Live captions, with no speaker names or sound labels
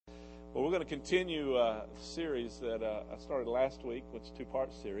Well, we're going to continue a series that I started last week, which is a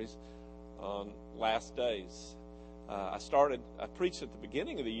two-part series on last days. I preached at the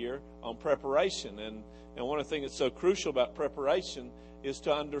beginning of the year on preparation, and one of the things that's so crucial about preparation is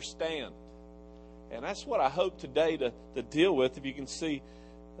to understand. And that's what I hope today to deal with. If you can see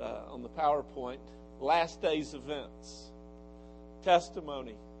on the PowerPoint, last days events,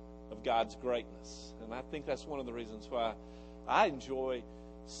 testimony of God's greatness. And I think that's one of the reasons why I enjoy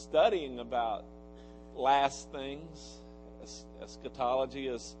studying about last things. Eschatology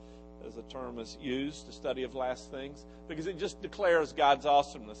as a term is used, the study of last things, because it just declares God's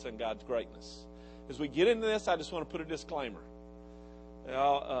awesomeness and God's greatness. As we get into this, I just want to put a disclaimer.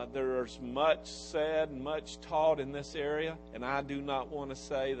 There's much said, much taught in this area, and I do not want to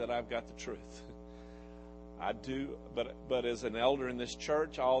say that I've got the truth. I do, but as an elder in this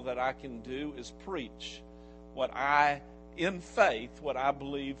church, all that I can do is preach what I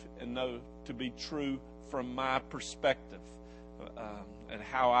believe and know to be true from my perspective and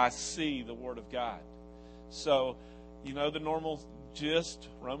how I see the Word of God. So, you know the normal gist,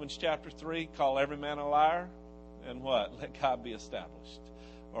 Romans chapter 3, call every man a liar, and what? Let God be established.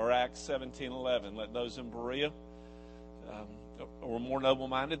 Or Acts 17:11, let those in Berea were more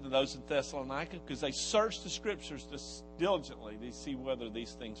noble-minded than those in Thessalonica, because they searched the Scriptures diligently to see whether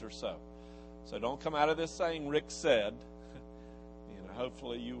these things are so. So don't come out of this saying, Rick said.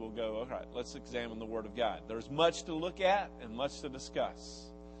 Hopefully you will go, all right, let's examine the Word of God. There's much to look at and much to discuss.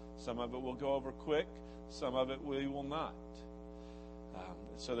 Some of it we'll go over quick. Some of it we will not.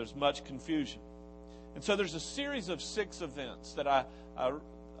 So there's much confusion. And so there's a series of 6 events that I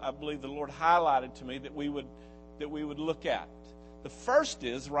believe the Lord highlighted to me that we would look at. The first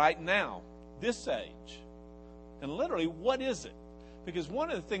is right now, this age. And literally, what is it? Because one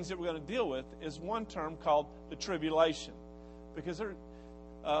of the things that we're going to deal with is one term called the tribulation. Because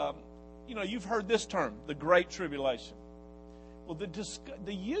you've heard this term, the Great Tribulation. Well,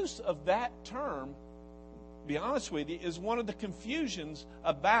 the use of that term, to be honest with you, is one of the confusions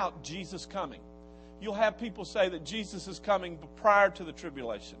about Jesus coming. You'll have people say that Jesus is coming prior to the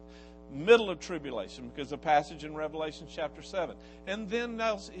tribulation, middle of tribulation, because of a passage in Revelation chapter 7. And then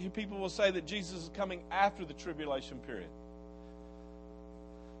people will say that Jesus is coming after the tribulation period.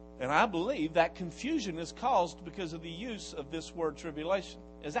 And I believe that confusion is caused because of the use of this word tribulation.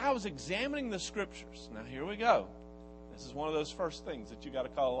 As I was examining the Scriptures, now here we go. This is one of those first things that you got to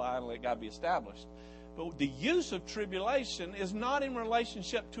call a lie and let God be established. But the use of tribulation is not in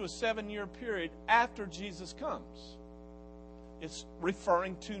relationship to a 7-year period after Jesus comes. It's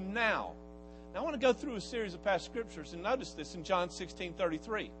referring to now. Now I want to go through a series of past Scriptures and notice this in John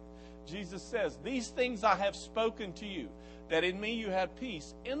 16:33. Jesus says, "These things I have spoken to you, that in me you have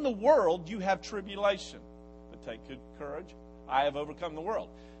peace. In the world you have tribulation. But take good courage. I have overcome the world."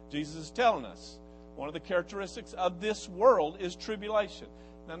 Jesus is telling us one of the characteristics of this world is tribulation.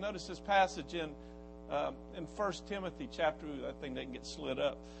 Now notice this passage in 1 Timothy chapter, I think they can get slid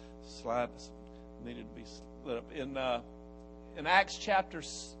up. Slides needed to be slid up. In Acts chapter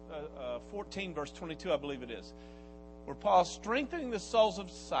 14, verse 22, I believe it is, where Paul is strengthening the souls of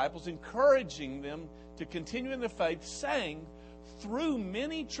disciples, encouraging them to continue in the faith, saying, through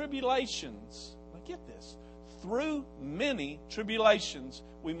many tribulations, now get this, through many tribulations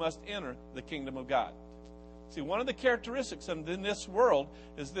we must enter the kingdom of God. See, one of the characteristics in this world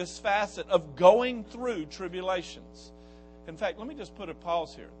is this facet of going through tribulations. In fact, let me just put a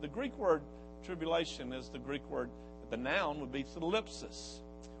pause here. The Greek word tribulation is the Greek word, the noun would be thlipsis,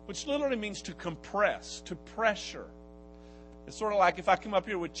 which literally means to compress, to pressure. It's sort of like if I come up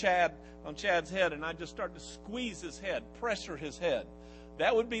here with Chad on Chad's head and I just start to squeeze his head, pressure his head.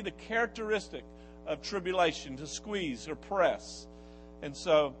 That would be the characteristic of tribulation, to squeeze or press. And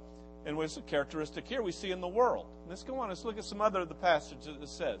what's the characteristic here we see in the world? Let's go on. Let's look at some other of the passages that it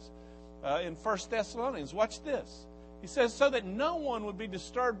says. In 1 Thessalonians, watch this. He says, so that no one would be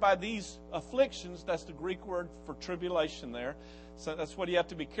disturbed by these afflictions. That's the Greek word for tribulation there. So that's what you have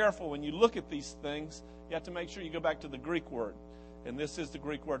to be careful when you look at these things. You have to make sure you go back to the Greek word. And this is the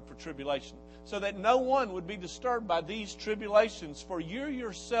Greek word for tribulation. So that no one would be disturbed by these tribulations. For you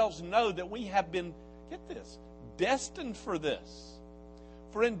yourselves know that we have been, get this, destined for this.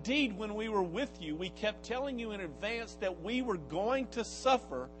 For indeed, when we were with you, we kept telling you in advance that we were going to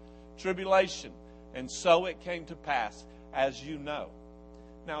suffer tribulation. And so it came to pass, as you know.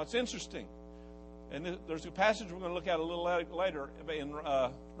 Now, it's interesting. And there's a passage we're going to look at a little later in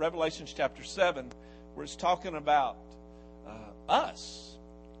Revelation chapter 7, where it's talking about us.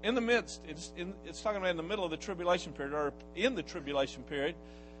 In the midst, it's talking about in the middle of the tribulation period, or in the tribulation period.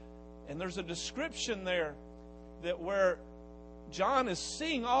 And there's a description there that where John is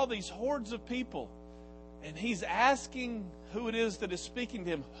seeing all these hordes of people, and he's asking who it is that is speaking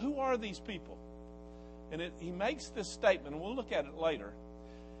to him, who are these people? And he makes this statement, and we'll look at it later.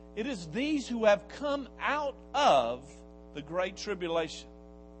 It is these who have come out of the Great Tribulation.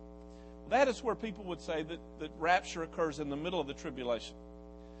 That is where people would say that rapture occurs in the middle of the tribulation.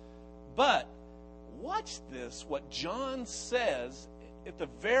 But watch this, what John says at the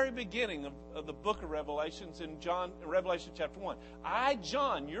very beginning of the book of Revelations in Revelation chapter 1. I,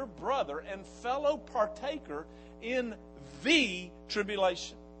 John, your brother and fellow partaker in the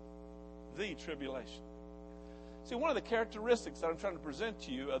tribulation. The tribulation. See, one of the characteristics that I'm trying to present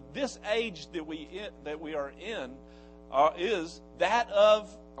to you of this age that we are in is that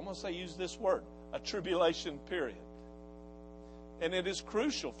of, I'm going to say, use this word, a tribulation period. And it is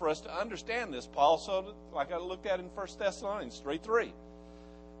crucial for us to understand this. Paul, so like I looked at in 1 Thessalonians 3:3,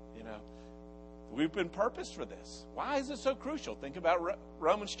 we've been purposed for this. Why is it so crucial? Think about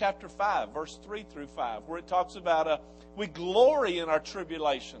Romans chapter 5, verse 3 through 5, where it talks about we glory in our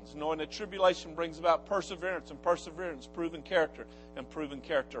tribulations, knowing that tribulation brings about perseverance, and perseverance, proven character, and proven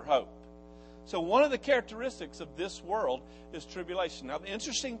character, hope. So one of the characteristics of this world is tribulation. Now, the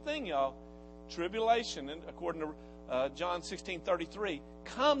interesting thing, y'all, tribulation, according to John 16:33,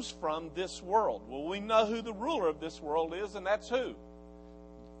 comes from this world. Well, we know who the ruler of this world is, and that's who?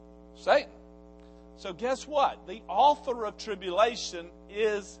 Satan. So guess what? The author of tribulation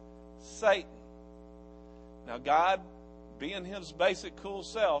is Satan. Now, God, being his basic cool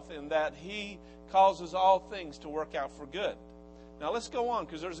self, in that he causes all things to work out for good. Now, let's go on,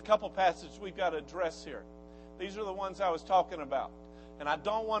 because there's a couple passages we've got to address here. These are the ones I was talking about. And I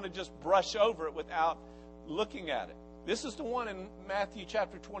don't want to just brush over it without looking at it. This is the one in Matthew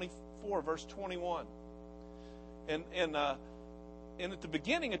chapter 24, verse 21. And at the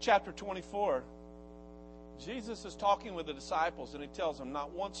beginning of chapter 24, Jesus is talking with the disciples, and he tells them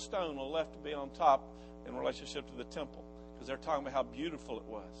not one stone will left to be on top in relationship to the temple, because they're talking about how beautiful it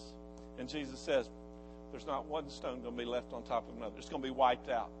was. And Jesus says, there's not one stone going to be left on top of another. It's going to be wiped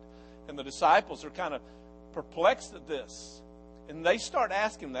out. And the disciples are kind of perplexed at this. And they start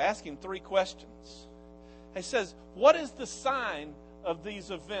asking three questions. He says, what is the sign of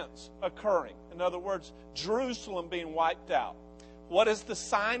these events occurring? In other words, Jerusalem being wiped out. What is the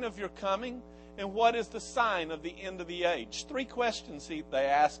sign of your coming? And what is the sign of the end of the age? Three questions they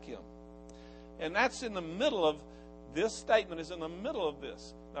ask him. And that's in the middle of, this statement is in the middle of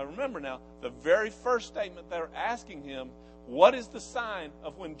this. Now remember the very first statement they're asking him, what is the sign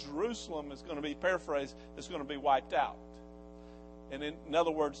of when Jerusalem is going to be, paraphrased, is going to be wiped out? And in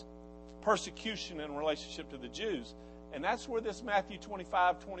other words, persecution in relationship to the Jews. And that's where this Matthew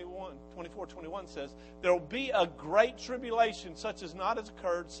 24:21 says, there will be a great tribulation such as not has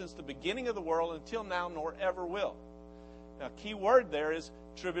occurred since the beginning of the world until now, nor ever will. Now, key word there is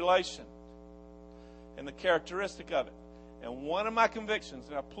tribulation and the characteristic of it. And one of my convictions,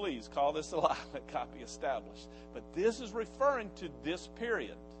 now please call this a lie, let God be established, but this is referring to this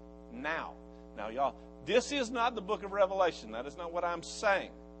period now. Now, y'all, this is not the book of Revelation. That is not what I'm saying.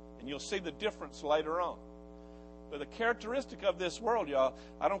 And you'll see the difference later on. But the characteristic of this world, y'all,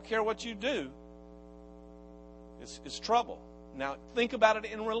 I don't care what you do, it's trouble. Now, think about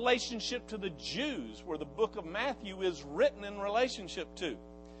it in relationship to the Jews, where the book of Matthew is written in relationship to.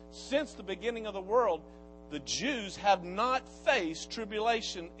 Since the beginning of the world, the Jews have not faced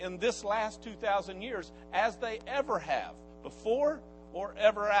tribulation in this last 2,000 years as they ever have, before or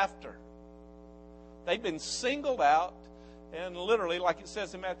ever after. They've been singled out, and literally, like it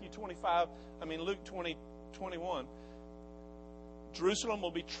says in Luke 20:21, Jerusalem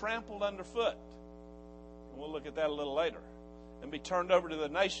will be trampled underfoot. And we'll look at that a little later. And be turned over to the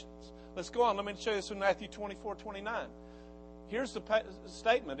nations. Let's go on. Let me show you this in Matthew 24:29. Here's the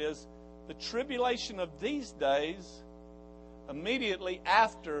statement is, the tribulation of these days, immediately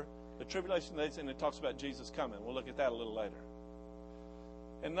after the tribulation days, and it talks about Jesus coming. We'll look at that a little later.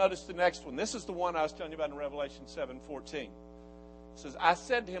 And notice the next one. This is the one I was telling you about in Revelation 7:14. It says, I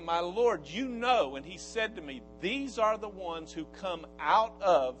said to him, my Lord, you know. And he said to me, these are the ones who come out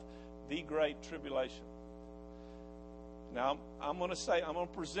of the great tribulation. Now, I'm going to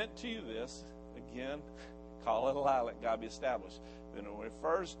present to you this, again, call it a lie, let God be established. When it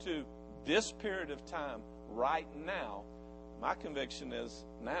refers to this period of time right now, my conviction is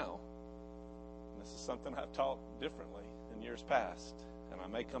now. And this is something I've taught differently in years past. And I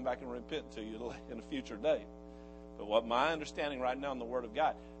may come back and repent to you in a future date. But what my understanding right now in the Word of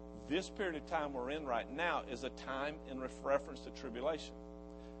God, this period of time we're in right now is a time in reference to tribulation.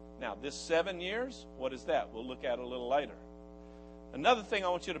 Now, this 7 years, what is that? We'll look at it a little later. Another thing I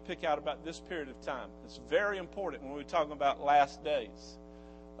want you to pick out about this period of time, it's very important when we're talking about last days.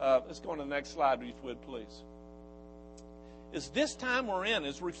 Let's go on to the next slide, if you would, please. Is this time we're in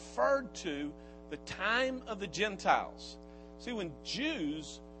is referred to the time of the Gentiles. See, when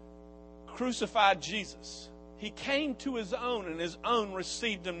Jews crucified Jesus, he came to his own, and his own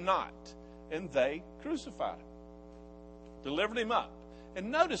received him not. And they crucified him, delivered him up. And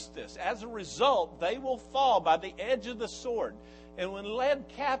notice this, as a result, they will fall by the edge of the sword, and when led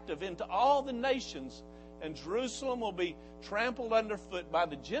captive into all the nations, and Jerusalem will be trampled underfoot by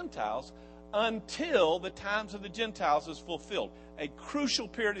the Gentiles until the times of the Gentiles is fulfilled. A crucial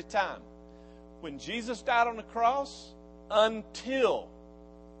period of time. When Jesus died on the cross, until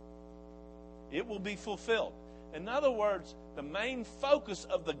it will be fulfilled. In other words, the main focus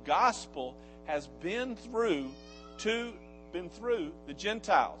of the gospel has been through the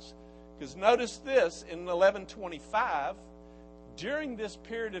Gentiles. Because notice this in 1125, during this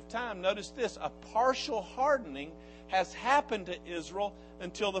period of time, notice this, a partial hardening has happened to Israel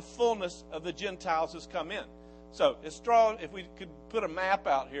until the fullness of the Gentiles has come in. So if we could put a map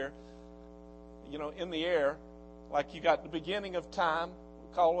out here, in the air, like you got the beginning of time,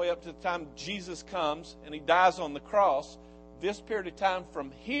 all the way up to the time Jesus comes and he dies on the cross, this period of time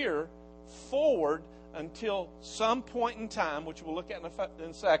from here forward until some point in time, which we'll look at in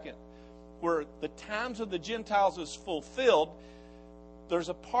a second, where the times of the Gentiles is fulfilled, there's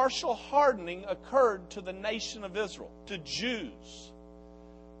a partial hardening occurred to the nation of Israel, to Jews,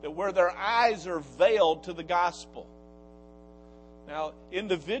 that where their eyes are veiled to the gospel. Now,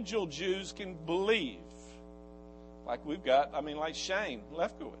 individual Jews can believe, like we've got, like Shane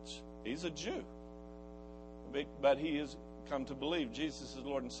Lefkowitz. He's a Jew, but he has come to believe Jesus is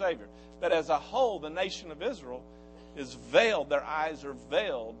Lord and Savior. But as a whole, the nation of Israel is veiled. Their eyes are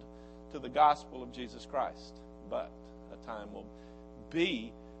veiled to the gospel of Jesus Christ. But a time will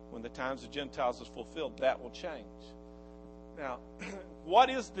be when the times of Gentiles is fulfilled. That will change. Now, what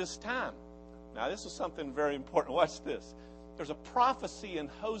is this time? Now, this is something very important. Watch this. There's a prophecy in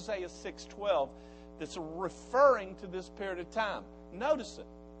Hosea 6:12 that's referring to this period of time. Notice it.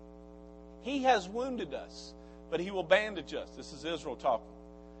 He has wounded us, but he will bandage us. This is Israel talking.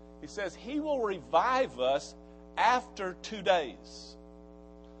 He says he will revive us after 2 days.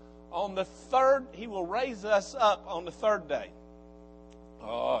 On the third, he will raise us up on the third day.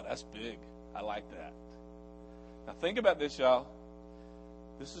 Oh, that's big. I like that. Now think about this, y'all.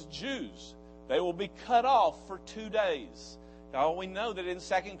 This is Jews. They will be cut off for 2 days. Now we know that in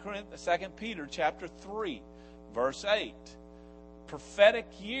 2 Peter chapter 3, verse 8, prophetic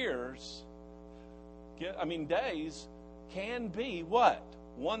years, days can be what?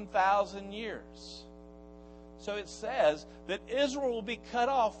 1,000 years. So it says that Israel will be cut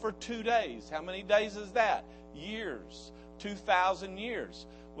off for 2 days. How many days is that? Years. 2,000 years.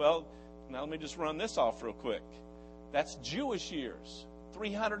 Well, now let me just run this off real quick. That's Jewish years.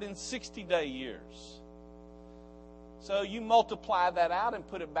 360-day years. So you multiply that out and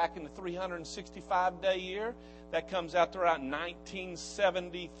put it back in the 365-day year. That comes out to around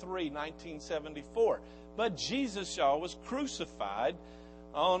 1973, 1974. But Jesus, y'all, was crucified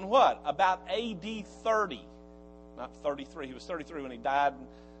on what? About AD 30. Not 33. He was 33 when he died,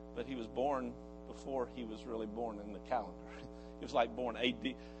 but he was born before he was really born in the calendar. He was like born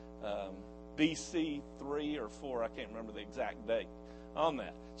AD, BC 3 or 4. I can't remember the exact date on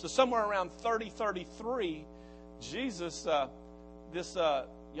that. So somewhere around 33, Jesus,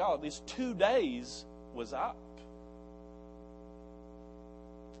 these 2 days was up.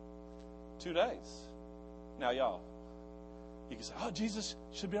 2 days. Now, y'all, you can say, oh, Jesus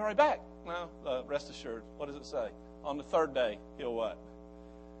should be already back. No, rest assured. What does it say? On the third day, he'll what?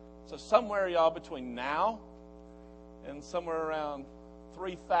 So somewhere, y'all, between now and somewhere around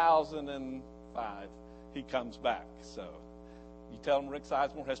 3005, he comes back. So you tell him Rick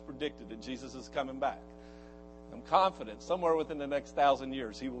Sizemore has predicted that Jesus is coming back. I'm confident somewhere within the next 1,000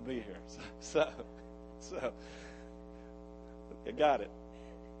 years he will be here. So you got it.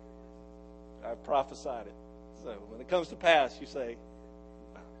 I prophesied it. So when it comes to pass, you say,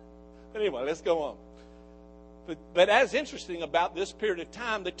 anyway, let's go on. But as interesting about this period of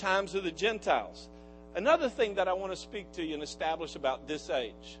time, the times of the Gentiles. Another thing that I want to speak to you and establish about this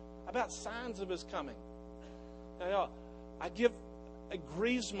age, about signs of his coming. Now, it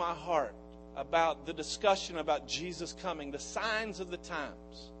grieves my heart about the discussion about Jesus coming, the signs of the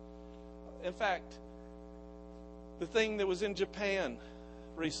times. In fact, the thing that was in Japan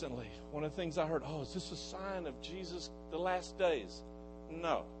recently, one of the things I heard, is this a sign of Jesus, the last days?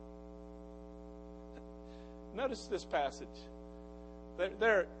 No. Notice this passage.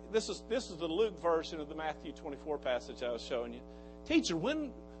 This is the Luke version of the Matthew 24 passage I was showing you. Teacher,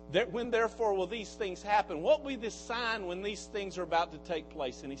 when therefore will these things happen? What will be the sign when these things are about to take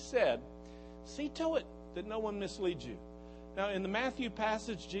place? And he said, see to it that no one misleads you. Now, in the Matthew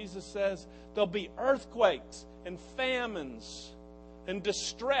passage, Jesus says there'll be earthquakes and famines and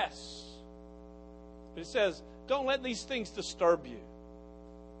distress. But it says, don't let these things disturb you.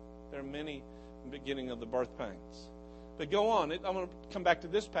 There are many in the beginning of the birth pangs. But go on. I'm going to come back to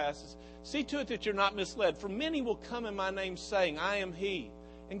this passage. See to it that you're not misled. For many will come in my name saying, I am he.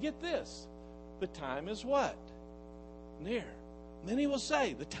 And get this. The time is what? Near. Many will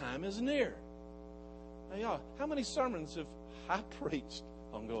say, the time is near. Now, y'all, how many sermons have I preached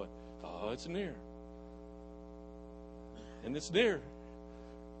on going, oh, it's near. And it's near.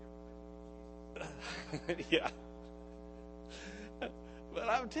 Yeah. But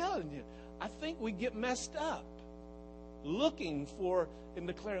I'm telling you, I think we get messed up looking for and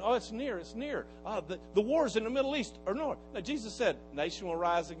declaring, oh, it's near, it's near. The wars in the Middle East are north. Now, Jesus said, nation will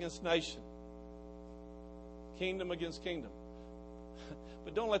rise against nation, kingdom against kingdom.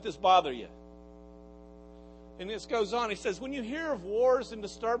 But don't let this bother you. And this goes on. He says, when you hear of wars and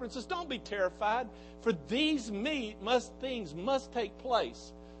disturbances, don't be terrified, for these things must take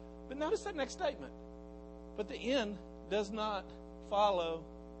place. But notice that next statement. But the end does not follow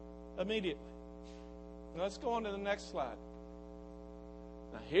immediately. Now let's go on to the next slide.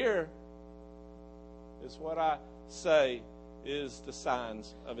 Now here is what I say is the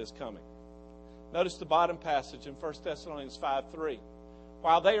signs of his coming. Notice the bottom passage in 1 Thessalonians 5:3.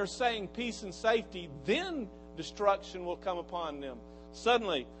 While they are saying peace and safety, then destruction will come upon them.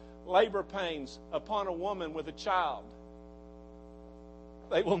 Suddenly, labor pains upon a woman with a child.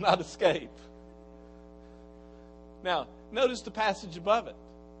 They will not escape. Now, notice the passage above it.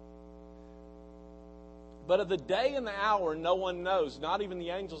 But of the day and the hour no one knows, not even the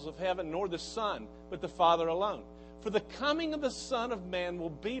angels of heaven, nor the Son, but the Father alone. For the coming of the Son of Man will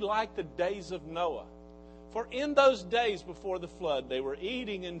be like the days of Noah. For in those days before the flood, they were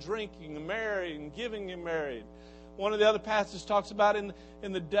eating and drinking and marrying and giving in marriage. One of the other passages talks about in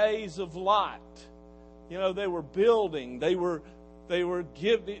the days of Lot. You know, they were building, they were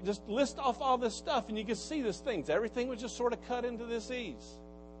giving, just list off all this stuff and you can see these things. Everything was just sort of cut into this ease.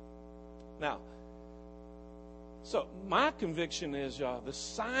 Now, so my conviction is, y'all, the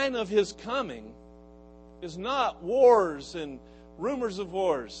sign of his coming is not wars and rumors of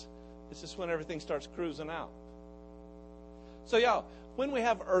wars. It's just when everything starts cruising out. So, y'all, when we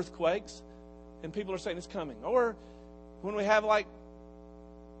have earthquakes and people are saying it's coming, or when we have like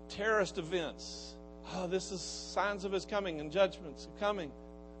terrorist events, oh, this is signs of his coming and judgments of coming.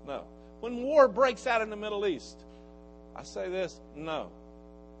 No. When war breaks out in the Middle East, I say this, no.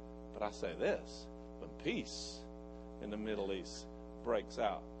 But I say this, when peace in the Middle East breaks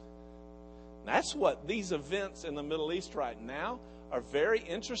out. That's what these events in the Middle East right now are very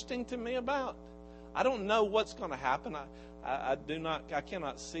interesting to me about. I don't know what's going to happen. I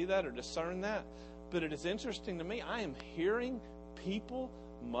cannot see that or discern that. But it is interesting to me. I am hearing people,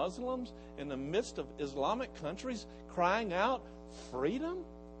 Muslims, in the midst of Islamic countries crying out freedom.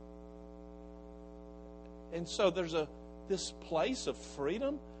 And so there's this place of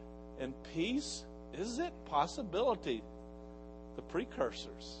freedom and peace. Is it possibility? The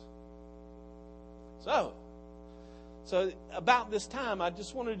precursors. So about this time, I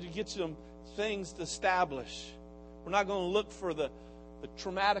just wanted to get some things to establish. We're not going to look for the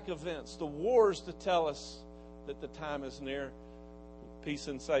traumatic events, the wars to tell us that the time is near, peace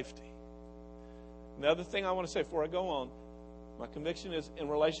and safety. And the other thing I want to say before I go on, my conviction is in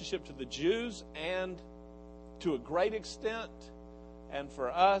relationship to the Jews and to a great extent, and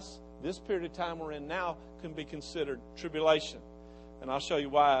for us, this period of time we're in now can be considered tribulation. And I'll show you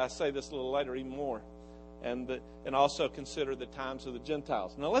why I say this a little later even more. And also consider the times of the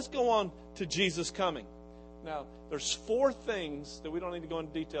Gentiles. Now let's go on to Jesus coming. Now, there's 4 things that we don't need to go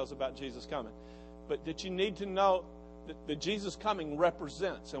into details about Jesus coming, but that you need to know that Jesus coming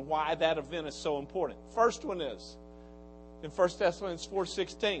represents and why that event is so important. First one is in 1 Thessalonians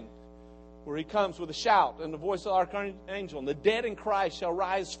 4:16, where he comes with a shout and the voice of the archangel, and the dead in Christ shall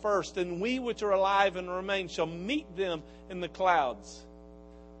rise first, and we which are alive and remain shall meet them in the clouds.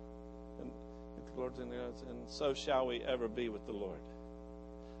 And so shall we ever be with the Lord.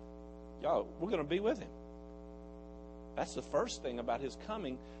 Y'all, we're going to be with him. That's the first thing about his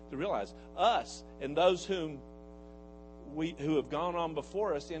coming to realize. Us and those who have gone on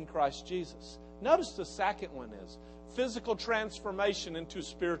before us in Christ Jesus. Notice the second one is physical transformation into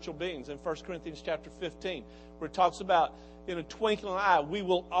spiritual beings in 1 Corinthians chapter 15, where it talks about in a twinkling of an eye, we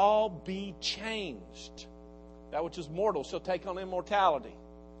will all be changed. That which is mortal shall take on immortality.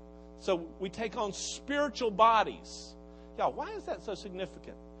 So we take on spiritual bodies. Y'all, why is that so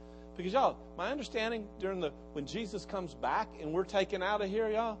significant? Because, y'all, my understanding when Jesus comes back and we're taken out of here,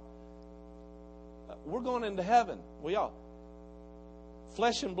 y'all, we're going into heaven. Well, y'all,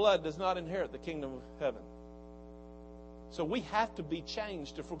 flesh and blood does not inherit the kingdom of heaven. So we have to be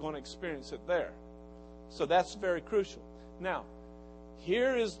changed if we're going to experience it there. So that's very crucial. Now,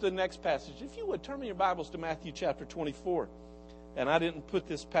 here is the next passage. If you would, turn me your Bibles to Matthew chapter 24. And I didn't put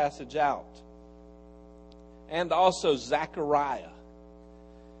this passage out. And also Zechariah.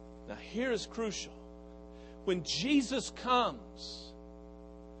 Now, here is crucial. When Jesus comes,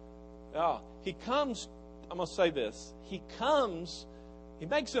 He comes, I'm going to say this. He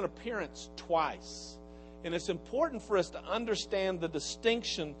makes an appearance twice. And it's important for us to understand the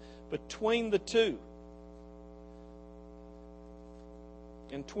distinction between the two.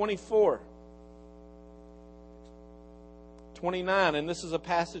 In 24, 29, and this is a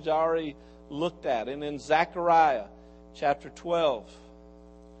passage I already looked at, and in Zechariah chapter 12.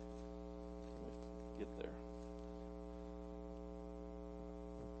 Get there.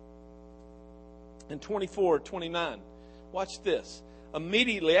 In 24, 29, watch this.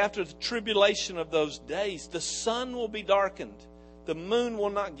 Immediately after the tribulation of those days, the sun will be darkened, the moon will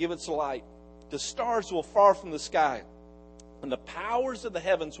not give its light, the stars will fall from the sky, and the powers of the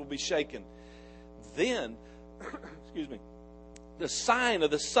heavens will be shaken. Then, the sign of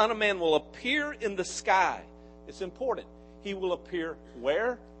the Son of Man will appear in the sky. It's important. He will appear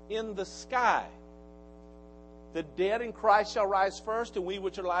where? In the sky. The dead in Christ shall rise first, and we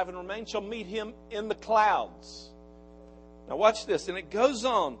which are alive and remain shall meet Him in the clouds. Now watch this. And it goes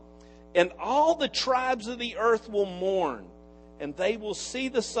on. And all the tribes of the earth will mourn, and they will see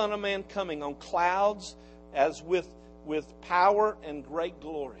the Son of Man coming on clouds as with power and great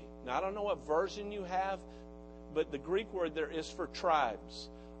glory. Now, I don't know what version you have, but the Greek word there is for tribes.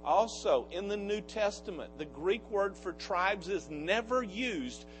 Also, in the New Testament, the Greek word for tribes is never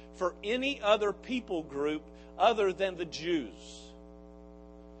used for any other people group other than the Jews.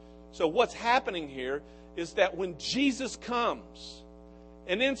 So what's happening here is that when Jesus comes,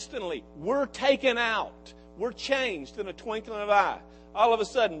 and instantly we're taken out, we're changed in a twinkling of an eye. All of a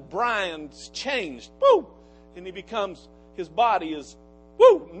sudden, Brian's changed. Woo! And his body is,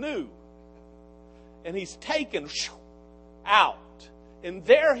 new. And he's taken out. And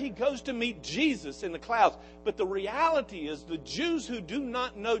there he goes to meet Jesus in the clouds. But the reality is the Jews who do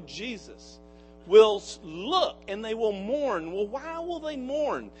not know Jesus will look and they will mourn. Well, why will they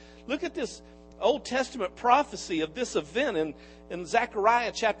mourn? Look at this Old Testament prophecy of this event in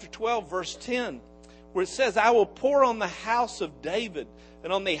Zechariah chapter 12, verse 10, where it says, I will pour on the house of David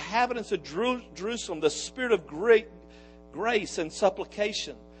and on the inhabitants of Jerusalem the spirit of grace and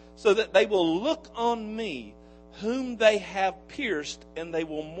supplication, so that they will look on me, whom they have pierced, and they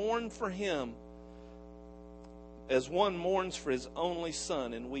will mourn for him as one mourns for his only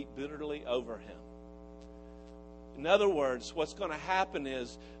son and weep bitterly over him. In other words, what's going to happen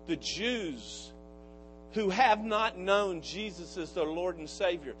is the Jews who have not known Jesus as their Lord and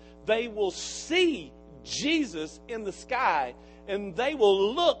Savior, they will see Jesus in the sky, and they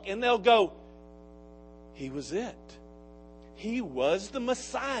will look and they'll go, He was it. He was the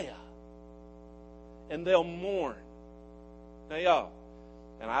Messiah. And they'll mourn. Now, y'all,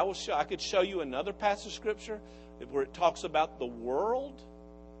 and I could show you another passage of Scripture where it talks about the world.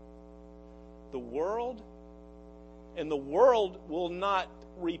 The world. And the world will not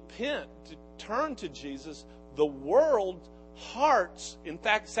repent to turn to Jesus. The world's hearts, in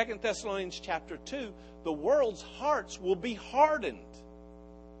fact, 2 Thessalonians chapter 2, the world's hearts will be hardened.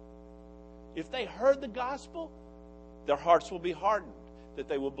 If they heard the gospel, their hearts will be hardened, that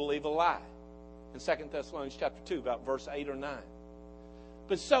they will believe a lie. In 2 Thessalonians chapter 2, about verse 8 or 9.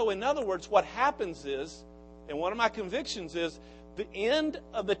 But so, in other words, what happens is, and one of my convictions is, the end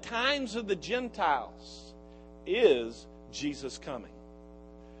of the times of the Gentiles is Jesus coming.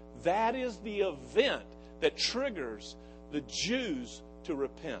 That is the event that triggers the Jews to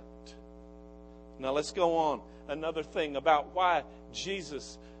repent. Now let's go on. Another thing about why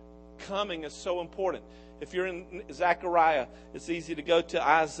Jesus coming is so important. If you're in Zechariah, it's easy to go to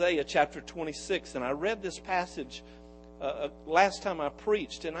Isaiah chapter 26. And I read this passage last time I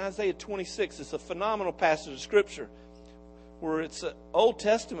preached. In Isaiah 26, it's a phenomenal passage of Scripture where it's an Old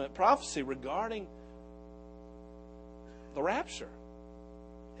Testament prophecy regarding the rapture.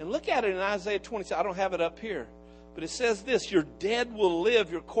 And look at it in Isaiah 26. I don't have it up here. But it says this, your dead will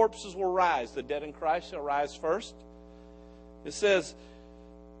live, your corpses will rise. The dead in Christ shall rise first. It says,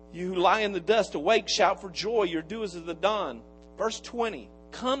 you who lie in the dust, awake, shout for joy, your dew is of the dawn. Verse 20,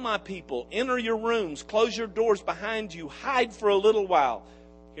 come my people, enter your rooms, close your doors behind you, hide for a little while.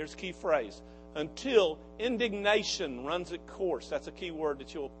 Here's key phrase, until indignation runs its course. That's a key word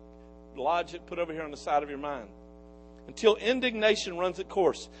that you'll lodge it, put over here on the side of your mind. Until indignation runs its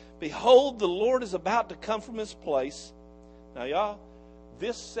course. Behold, the Lord is about to come from His place. Now, y'all,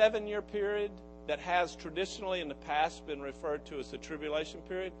 this 7-year period that has traditionally in the past been referred to as the tribulation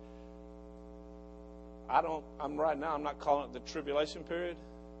period, I'm not calling it the tribulation period.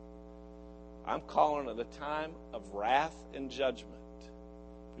 I'm calling it the time of wrath and judgment.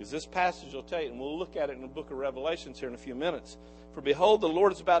 Because this passage will tell you, and we'll look at it in the book of Revelations here in a few minutes. For behold, the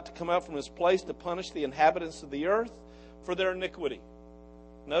Lord is about to come out from His place to punish the inhabitants of the earth for their iniquity.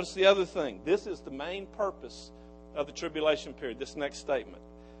 Notice the other thing. This is the main purpose of the tribulation period, this next statement.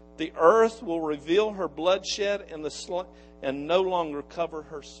 The earth will reveal her bloodshed and no longer cover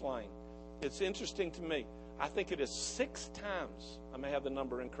her slain. It's interesting to me. I think it is 6 times, I may have the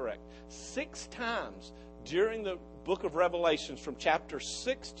number incorrect, 6 times during the book of Revelations from chapter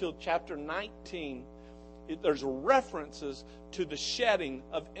 6 till chapter 19, there's references to the shedding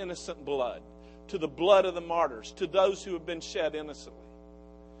of innocent blood, to the blood of the martyrs, to those who have been shed innocently.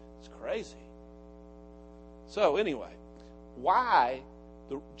 It's crazy. So anyway, why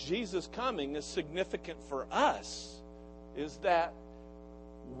Jesus coming is significant for us is that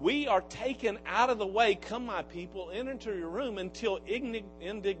we are taken out of the way. Come, my people, enter into your room until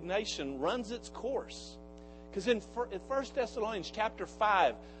indignation runs its course. Because in 1 Thessalonians chapter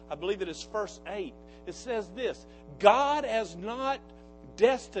 5, I believe it is verse 8, it says this: God has not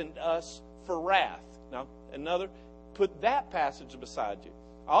destined us for wrath. Now, put that passage beside you.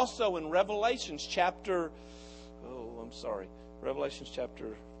 Also in Revelations chapter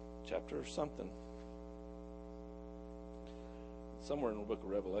something. Somewhere in the book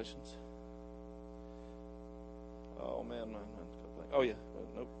of Revelations. Oh, man. Oh, yeah.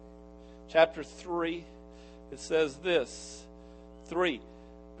 Nope. Chapter 3, it says this. 3.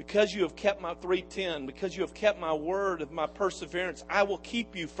 Because you have kept my 3:10, because you have kept my word of my perseverance, I will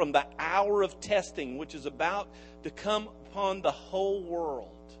keep you from the hour of testing, which is about to come upon the whole world.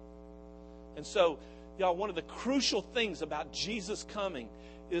 And so, y'all, one of the crucial things about Jesus coming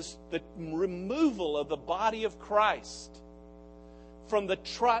is the removal of the body of Christ from the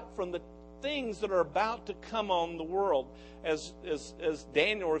things that are about to come on the world, as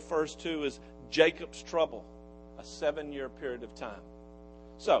Daniel refers to as Jacob's trouble, a 7-year period of time.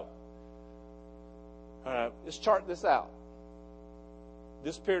 So, let's chart this out.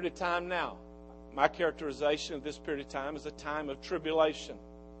 This period of time now, my characterization of this period of time is a time of tribulation.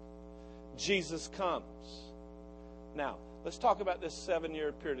 Jesus comes. Now, let's talk about this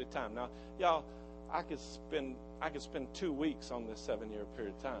 7-year period of time. Now, y'all, I could spend 2 weeks on this 7-year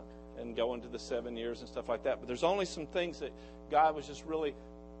period of time and go into the 7 years and stuff like that. But there's only some things that God was just really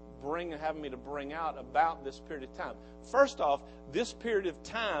having me to bring out about this period of time. First off, this period of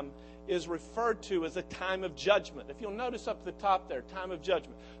time is referred to as a time of judgment. If you'll notice up at the top there, time of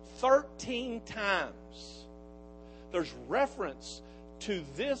judgment. 13 times there's reference to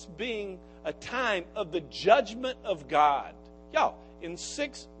this being a time of the judgment of God. Y'all, in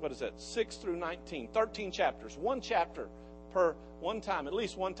 6 through 19, 13 chapters, one chapter per one time, at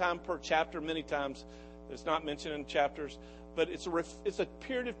least one time per chapter, many times. It's not mentioned in chapters, but it's a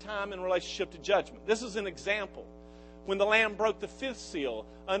period of time in relationship to judgment. This is an example. When the Lamb broke the 5th seal,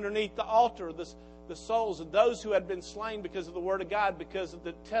 underneath the altar, the souls of those who had been slain because of the Word of God, because of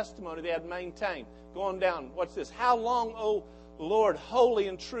the testimony they had maintained. Go on down. What's this? How long, O Lord, holy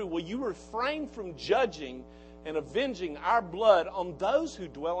and true, will you refrain from judging and avenging our blood on those who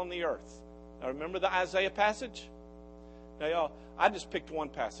dwell on the earth? Now remember the Isaiah passage? Now y'all, I just picked one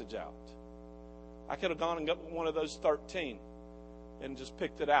passage out. I could have gone and got one of those 13 and just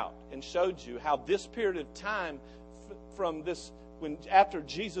picked it out and showed you how this period of time from this, after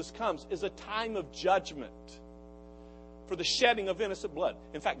Jesus comes, is a time of judgment for the shedding of innocent blood.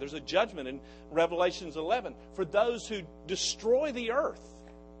 In fact, there's a judgment in Revelations 11 for those who destroy the earth.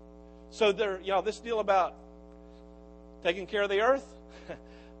 So this deal about taking care of the earth,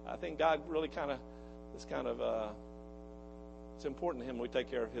 I think God really it's important to Him we take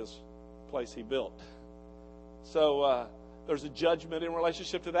care of His place He built. So there's a judgment in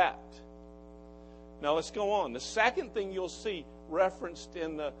relationship to that. Now let's go on. The second thing you'll see referenced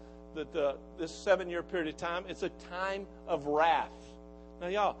in this 7-year period of time, it's a time of wrath. Now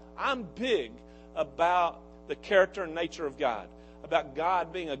y'all, I'm big about the character and nature of God, about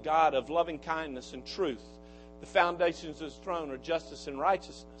God being a God of loving kindness and truth. The foundations of His throne are justice and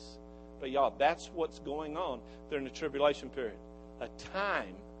righteousness. But y'all, that's what's going on during the tribulation period. A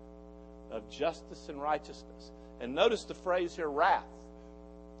time of justice and righteousness. And notice the phrase here, wrath.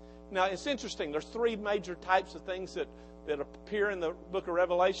 Now, it's interesting. There's 3 major types of things that appear in the book of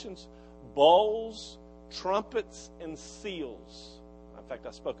Revelations. bowls, trumpets, and seals. In fact,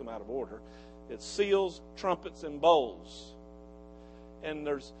 I spoke them out of order. It's seals, trumpets, and bowls. And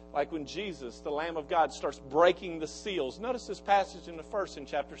there's, like when Jesus, the Lamb of God, starts breaking the seals. Notice this passage in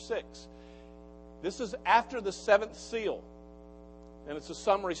chapter 6. This is after the seventh seal. And it's a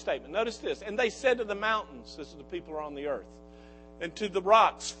summary statement. Notice this. And they said to the mountains, this is the people who are on the earth, and to the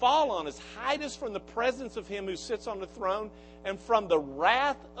rocks, fall on us, hide us from the presence of him who sits on the throne, and from the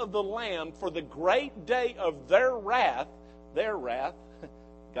wrath of the Lamb, for the great day of their wrath,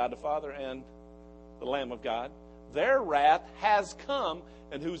 God the Father and the Lamb of God, their wrath has come,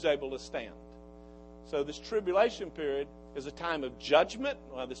 and who's able to stand? So this tribulation period is a time of judgment.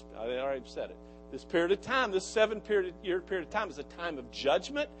 Well, I already said it. This period of time, this 7-year period of time, is a time of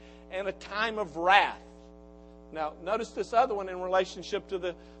judgment and a time of wrath. Now, notice this other one in relationship to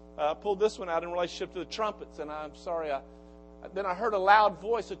the, pulled this one out in relationship to the trumpets. And I'm sorry, then I heard a loud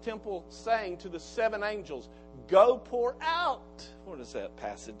voice, a temple saying to the 7 angels, go pour out. What is that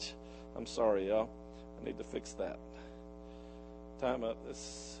passage? I'm sorry, y'all. I need to fix that. Time up.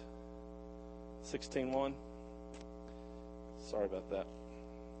 This 16:1. Sorry about that.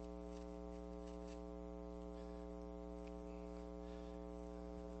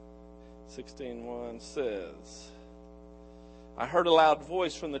 (16:1) says, I heard a loud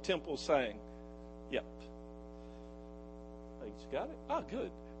voice from the temple saying, yep. You got it? Oh, good.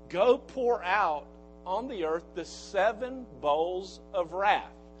 Go pour out on the earth the 7 bowls of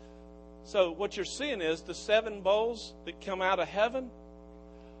wrath. So what you're seeing is the 7 bowls that come out of heaven,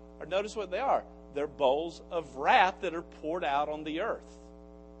 or notice what they are. They're bowls of wrath that are poured out on the earth.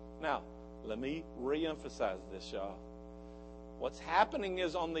 Now, let me reemphasize this, y'all. What's happening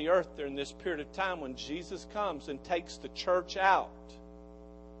is on the earth during this period of time when Jesus comes and takes the church out.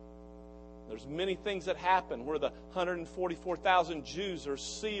 There's many things that happen where the 144,000 Jews are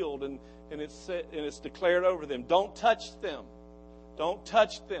sealed and it's declared over them, don't touch them. Don't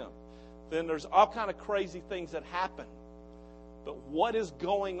touch them. Then there's all kind of crazy things that happen. But what is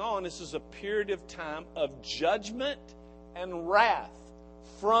going on? This is a period of time of judgment and wrath.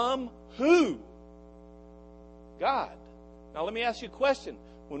 From who? God. Now let me ask you a question.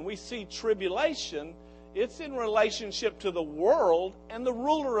 When we see tribulation, it's in relationship to the world and the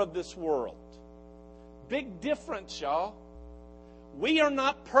ruler of this world. Big difference, y'all. We are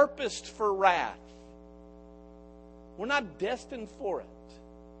not purposed for wrath. We're not destined for it.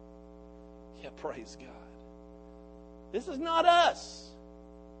 Yeah, praise God. This is not us.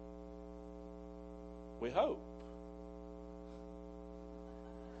 We hope.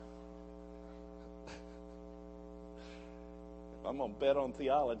 I'm going to bet on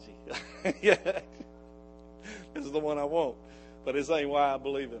theology. Yeah. This is the one I want. But this ain't why I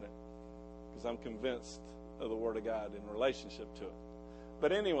believe in it. Because I'm convinced of the Word of God in relationship to it.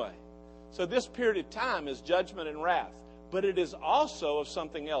 But anyway, so this period of time is judgment and wrath. But it is also of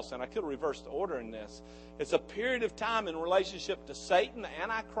something else. And I could reverse the order in this. It's a period of time in relationship to Satan, the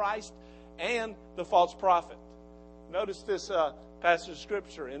Antichrist, and the false prophet. Notice this passage of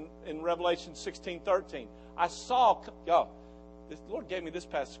Scripture in Revelation 16:13. I saw, y'all, the Lord gave me this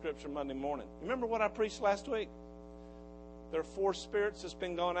passage of Scripture Monday morning. Remember what I preached last week? There are 4 spirits that's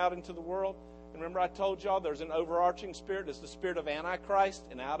been going out into the world. And remember I told y'all there's an overarching spirit. It's the spirit of Antichrist.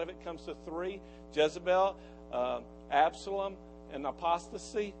 And out of it comes the 3. Jezebel, Absalom, and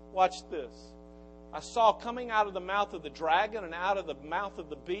apostasy. Watch this. I saw coming out of the mouth of the dragon and out of the mouth of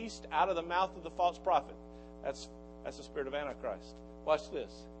the beast, out of the mouth of the false prophet. That's the spirit of Antichrist. Watch this.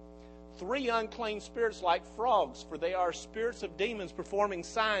 3 unclean spirits like frogs, for they are spirits of demons performing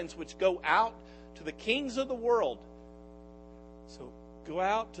signs which go out to the kings of the world. So go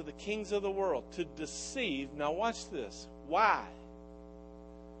out to the kings of the world to deceive. Now watch this. Why?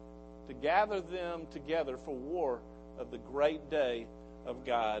 To gather them together for war of the great day of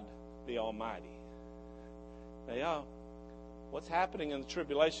God the Almighty. Now, y'all, what's happening in the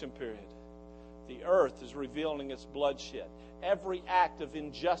tribulation period? The earth is revealing its bloodshed. Every act of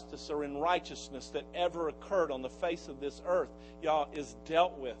injustice or unrighteousness that ever occurred on the face of this earth, y'all, is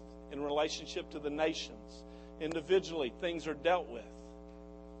dealt with in relationship to the nations. Individually, things are dealt with.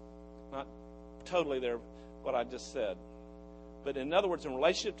 Not totally there, what I just said. But in other words, in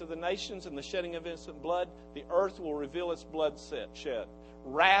relationship to the nations and the shedding of innocent blood, the earth will reveal its blood shed.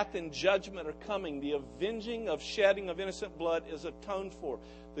 Wrath and judgment are coming. The avenging of shedding of innocent blood is atoned for.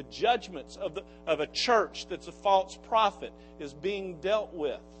 The judgments of a church that's a false prophet is being dealt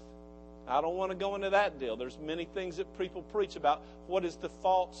with. I don't want to go into that deal. There's many things that people preach about. What is the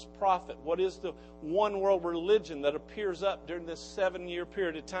false prophet? What is the one world religion that appears up during this 7-year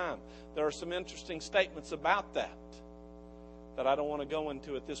period of time? There are some interesting statements about that. that I don't want to go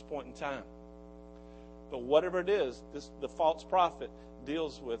into at this point in time. But whatever it is, the false prophet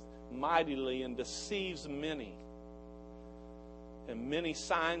deals with mightily and deceives many. And many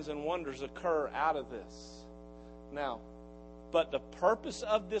signs and wonders occur out of this. Now, but the purpose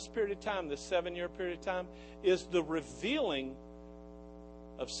of this period of time, this 7-year period of time, is the revealing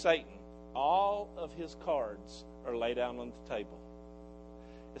of Satan. All of his cards are laid out on the table.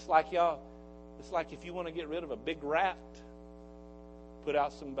 It's like if you want to get rid of a big rat, put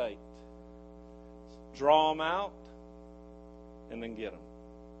out some bait. Draw them out, and then get them.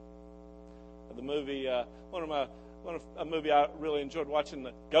 The movie, a movie I really enjoyed watching,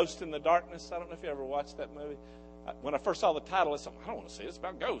 The Ghost in the Darkness. I don't know if you ever watched that movie. When I first saw the title, I thought, I don't want to see it. It's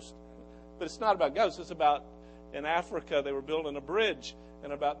about ghosts. But it's not about ghosts. It's about, in Africa, they were building a bridge,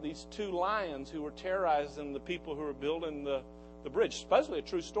 and about these 2 lions who were terrorizing the people who were building the bridge. Supposedly a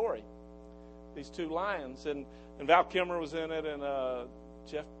true story. These 2 lions. And Val Kilmer was in it, and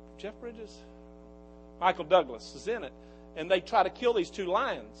Jeff Bridges? Michael Douglas is in it. And they try to kill these 2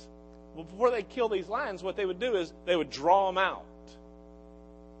 lions. Well, before they kill these lions, what they would do is they would draw them out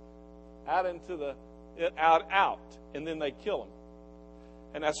into the out, and then they kill them.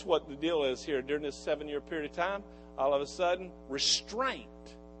 And that's what the deal is here. During this 7-year period of time, all of a sudden, restraint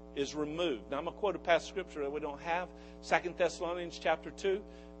is removed. Now, I'm going to quote a passage of scripture that we don't have. 2 Thessalonians chapter 2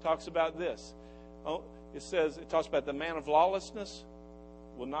 talks about this. It talks about the man of lawlessness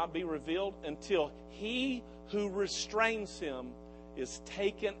will not be revealed until he who restrains him is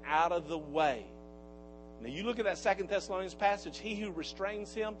taken out of the way. Now, you look at that 2 Thessalonians passage, he who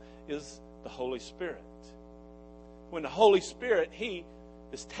restrains him is the Holy Spirit. When the Holy Spirit, he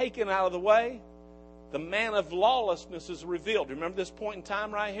is taken out of the way, the man of lawlessness is revealed. Remember this point in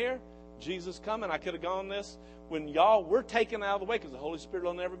time right here? Jesus coming. I could have gone this. When we're taken out of the way, because the Holy Spirit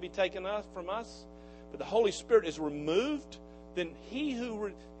will never be taken from us. But the Holy Spirit is removed, then he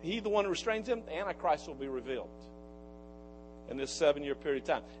the one who restrains him, the Antichrist will be revealed in this 7-year period of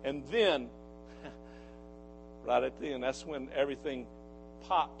time. And then, right at the end, that's when everything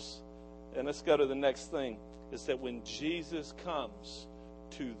pops. And let's go to the next thing. Is that when Jesus comes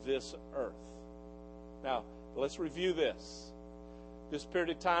to this earth. Now, let's review this. This period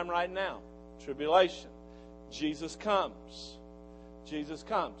of time right now, tribulation. Jesus comes. Jesus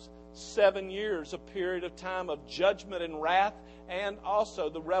comes. 7 years, a period of time of judgment and wrath, and also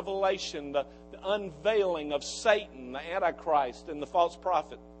the revelation, the unveiling of Satan, the Antichrist, and the false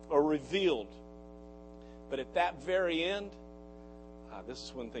prophet are revealed. But at that very end, this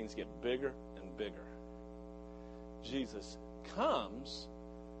is when things get bigger and bigger. Jesus comes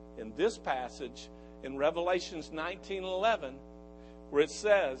in this passage in Revelations 19:11, where it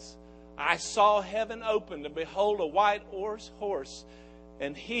says, I saw heaven opened, and behold, a white horse,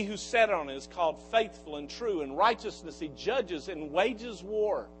 and he who sat on it is called Faithful and True. In righteousness he judges and wages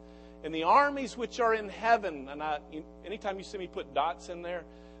war. And the armies which are in heaven, and anytime you see me put dots in there,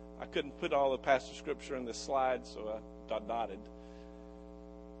 I couldn't put all the passage scripture in this slide, so I dotted.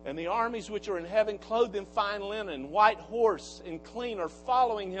 And the armies which are in heaven, clothed in fine linen, white horse and clean, are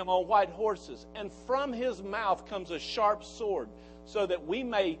following him on white horses. And from his mouth comes a sharp sword, so that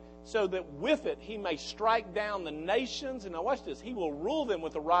with it he may strike down the nations. And now watch this. He will rule them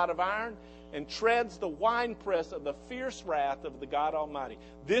with a rod of iron, and treads the winepress of the fierce wrath of the God Almighty.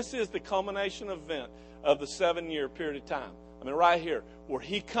 This is the culmination event of the 7-year period of time. I mean, right here, where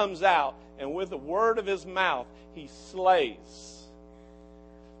he comes out, and with the word of his mouth, he slays.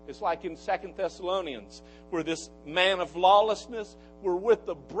 It's like in 2 Thessalonians, where this man of lawlessness, where with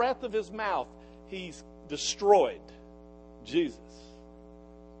the breath of his mouth, he's destroyed Jesus.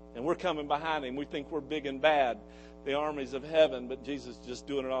 And we're coming behind him. We think we're big and bad, the armies of heaven, but Jesus is just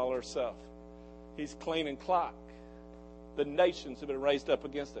doing it all himself. He's cleaning clock. The nations have been raised up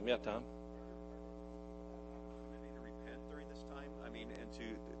against him. Yeah, Tom? Do they need to repent during this time? I mean, and to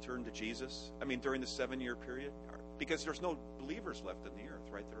turn to Jesus? I mean, during the 7-year period? Because there's no believers left in the earth,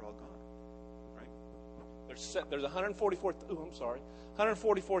 right? They're all gone, right? There's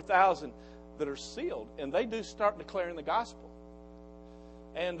 144,000 that are sealed, and they do start declaring the gospel.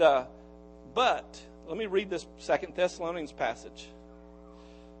 And but let me read this 2 Thessalonians passage.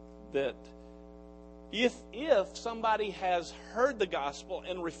 That if somebody has heard the gospel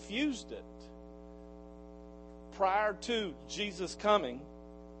and refused it prior to Jesus coming,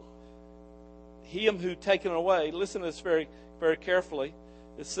 him who taken away, listen to this very, very carefully.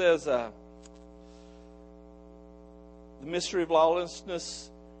 It says, the mystery of lawlessness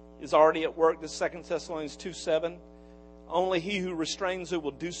is already at work. This is 2 Thessalonians 2:7. only he who restrains it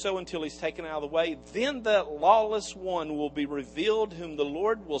will do so until he's taken out of the way. Then that lawless one will be revealed, whom the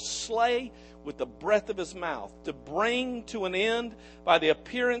Lord will slay with the breath of his mouth, to bring to an end by the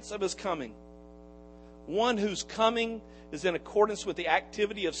appearance of his coming. One whose coming is in accordance with the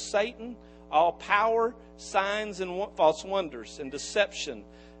activity of Satan, all power, signs, and false wonders, and deception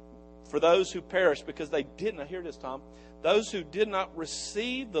for those who perish, because they did not, hear this, Tom, those who did not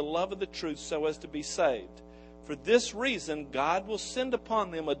receive the love of the truth so as to be saved. For this reason, God will send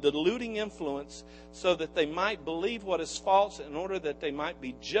upon them a deluding influence, so that they might believe what is false, in order that they might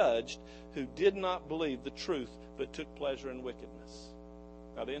be judged who did not believe the truth, but took pleasure in wickedness.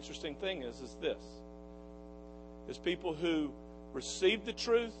 Now, the interesting thing is this. Is people who received the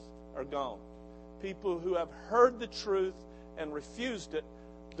truth are gone. People who have heard the truth and refused it,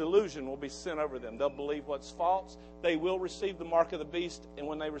 delusion will be sent over them. They'll believe what's false. They will receive the mark of the beast. And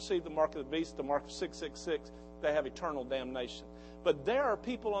when they receive the mark of the beast, the mark of 666, they have eternal damnation. But there are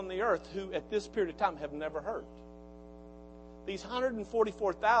people on the earth who at this period of time have never heard. These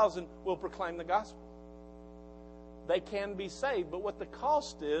 144,000 will proclaim the gospel. They can be saved. But what the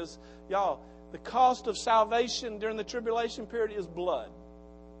cost is, y'all, the cost of salvation during the tribulation period is blood.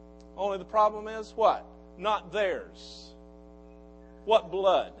 Only the problem is what? Not theirs. What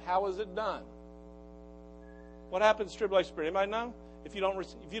blood? How is it done? What happens in the tribulation period? Anybody know? If you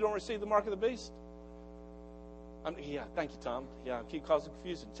don't receive the mark of the beast? Thank you, Tom. Yeah, I keep causing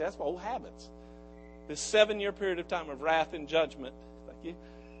confusion. See, that's my old habits. This 7-year period of time of wrath and judgment. Thank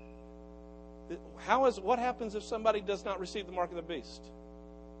you. What happens if somebody does not receive the mark of the beast?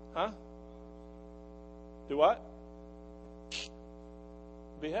 Huh? Do what?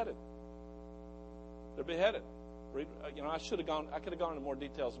 Beheaded. They're beheaded. I could have gone into more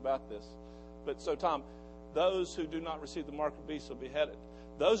details about this. But so, Tom, those who do not receive the mark of the beast will be beheaded.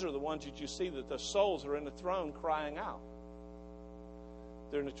 Those are the ones that you see that their souls are in the throne crying out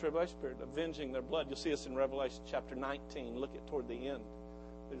during the tribulation period, avenging their blood. You'll see us in Revelation chapter 19. Look at toward the end.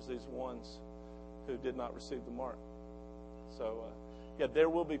 There's these ones who did not receive the mark. So, there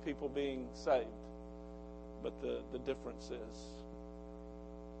will be people being saved. But the difference is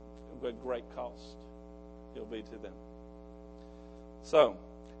at great cost it'll be to them. So,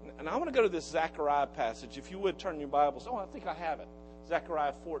 and I want to go to this Zechariah passage. If you would turn your Bibles. Oh, I think I have it.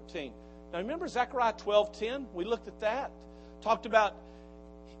 Zechariah 14. Now remember Zechariah 12:10? We looked at that. Talked about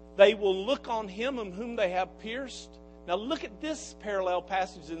they will look on him whom they have pierced. Now look at this parallel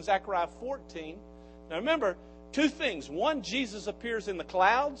passage in Zechariah 14. Now remember, two things. One, Jesus appears in the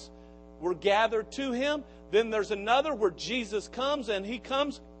clouds. We're gathered to him. Then there's another where Jesus comes and he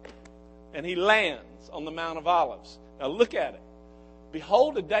lands on the Mount of Olives. Now look at it.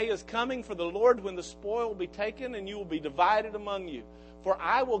 Behold, a day is coming for the Lord when the spoil will be taken and you will be divided among you. For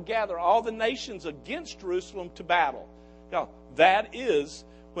I will gather all the nations against Jerusalem to battle. Now, that is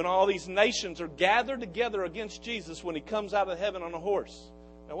when all these nations are gathered together against Jesus when he comes out of heaven on a horse.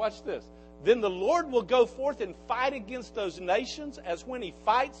 Now watch this. Then the Lord will go forth and fight against those nations as when he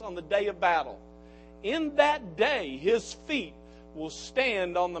fights on the day of battle. In that day, his feet will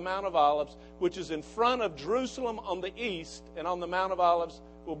stand on the Mount of Olives, which is in front of Jerusalem on the east, and on the Mount of Olives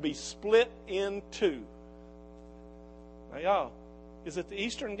will be split in two. Now, y'all, is it the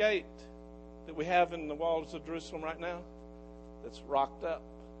eastern gate that we have in the walls of Jerusalem right now that's rocked up?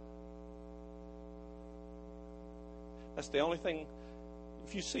 That's the only thing.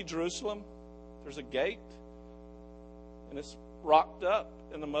 If you see Jerusalem, there's a gate, and it's rocked up,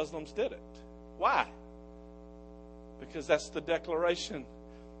 and the Muslims did it. Why? Because that's the declaration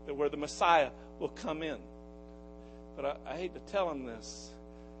that where the Messiah will come in. But I hate to tell him this.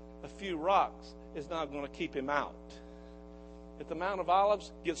 A few rocks is not going to keep him out. If the Mount of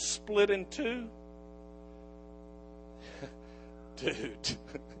Olives gets split in two, dude.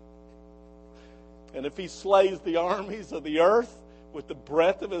 And if he slays the armies of the earth with the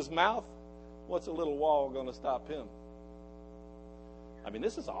breath of his mouth, what's a little wall going to stop him? I mean,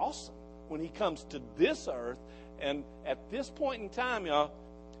 this is awesome. When he comes to this earth, and at this point in time, y'all,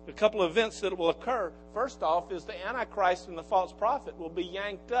 a couple of events that will occur. First off is the Antichrist and the false prophet will be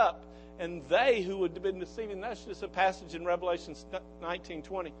yanked up, and they who would have been deceiving. That's just a passage in Revelation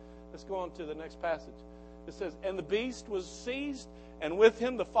 19:20. Let's go on to the next passage. It says, and the beast was seized, and with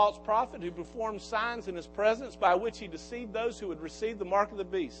him the false prophet who performed signs in his presence, by which he deceived those who had received the mark of the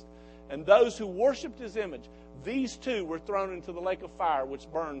beast, and those who worshipped his image. These two were thrown into the lake of fire, which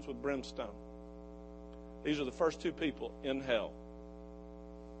burns with brimstone. These are the first two people in hell.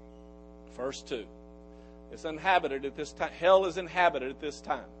 First two. It's inhabited at this time. Hell is inhabited at this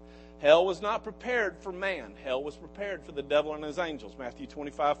time. Hell was not prepared for man. Hell was prepared for the devil and his angels. Matthew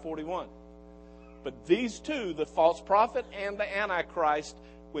 25:41. But these two, the false prophet and the Antichrist,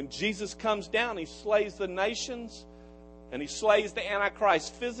 when Jesus comes down, he slays the nations and he slays the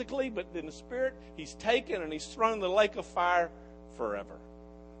Antichrist physically, but in the spirit, he's taken and he's thrown in the lake of fire forever.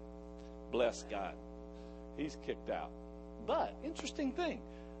 Bless God. He's kicked out. But, interesting thing,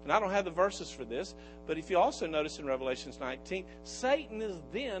 and I don't have the verses for this, but if you also notice in Revelation 19, Satan is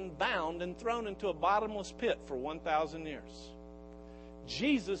then bound and thrown into a bottomless pit for 1,000 years.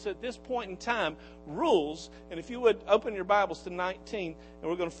 Jesus, at this point in time, rules, and if you would open your Bibles to 19, and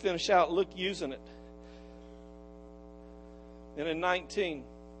we're going to finish out using it. And in 19,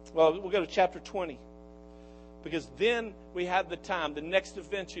 well, we'll go to chapter 20, because then we have the time. The next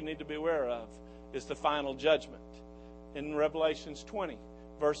event you need to be aware of is the final judgment. In Revelations 20,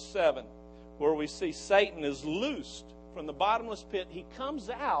 verse 7, where we see Satan is loosed from the bottomless pit. He comes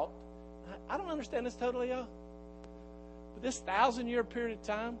out. I don't understand this totally, y'all. But this 1,000-year period of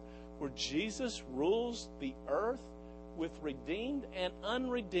time where Jesus rules the earth with redeemed and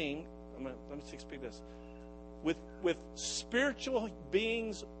unredeemed, let me speak this, with spiritual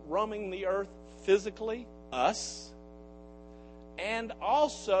beings roaming the earth physically, us, and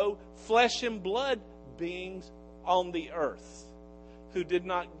also flesh and blood beings on the earth who did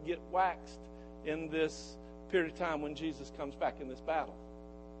not get waxed in this period of time when Jesus comes back in this battle.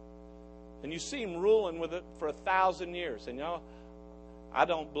 And you see him ruling with it for 1,000 years. And y'all, I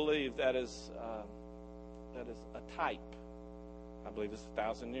don't believe that is a type. I believe it's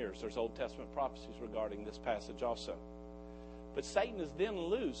 1,000 years. There's Old Testament prophecies regarding this passage also. But Satan is then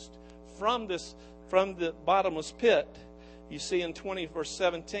loosed from the bottomless pit. You see in 20 verse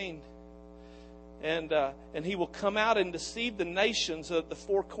 17. And he will come out and deceive the nations at the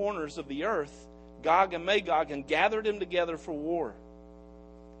four corners of the earth, Gog and Magog, and gather them together for war.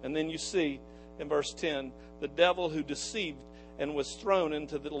 And then you see in verse 10, the devil who deceived and was thrown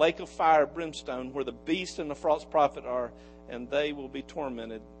into the lake of fire, brimstone, where the beast and the false prophet are, and they will be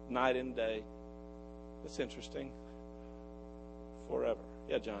tormented night and day. That's interesting. Forever.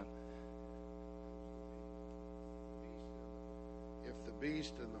 Yeah, John. If the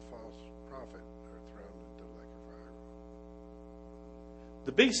beast and the false prophet are thrown into the lake of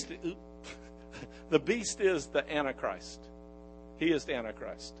fire. The beast is the Antichrist. He is the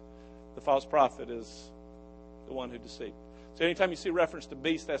Antichrist. The false prophet is the one who deceived. So anytime you see reference to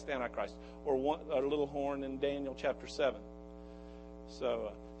beast, that's the Antichrist. Or a little horn in Daniel chapter 7.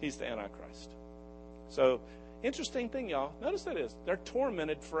 So he's the Antichrist. So interesting thing, y'all. Notice that is. They're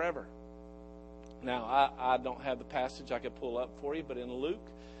tormented forever. Now, I don't have the passage I could pull up for you, but in Luke,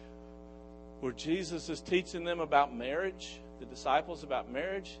 where Jesus is teaching them about marriage, the disciples about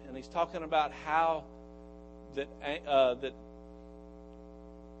marriage, and he's talking about how that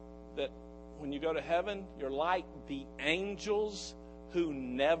when you go to heaven, you're like the angels who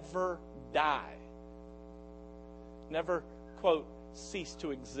never die. Never, quote, cease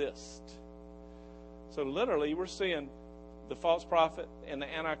to exist. So literally, we're seeing the false prophet and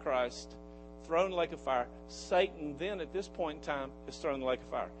the Antichrist thrown in the lake of fire. Satan then, at this point in time, is thrown in the lake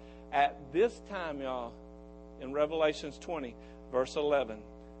of fire. At this time, y'all, in Revelations 20, verse 11,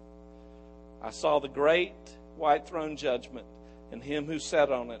 I saw the great white throne judgment, and him who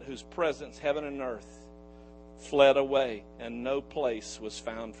sat on it, whose presence heaven and earth fled away, and no place was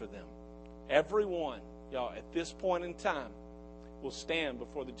found for them. Everyone, y'all, at this point in time, will stand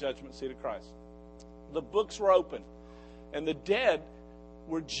before the judgment seat of Christ. The books were open, and the dead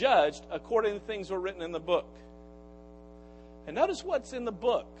were judged according to things that were written in the book. And notice what's in the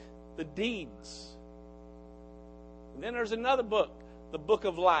book, the deeds. And then there's another book, the book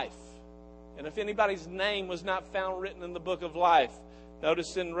of life. And if anybody's name was not found written in the book of life,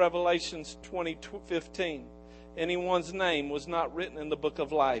 notice in Revelations 20:15, anyone's name was not written in the book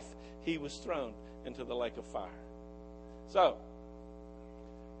of life, he was thrown into the lake of fire. So,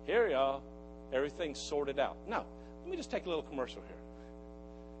 here y'all, everything's sorted out. Now, let me just take a little commercial here.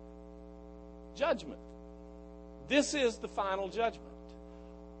 Judgment. This is the final judgment.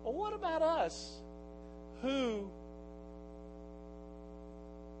 Well, what about us who,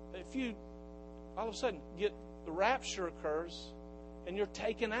 if you all of a sudden the rapture occurs and you're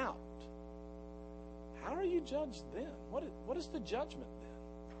taken out, how are you judged then? What is the judgment then?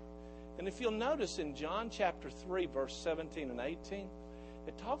 And if you'll notice in John chapter 3, verse 17 and 18,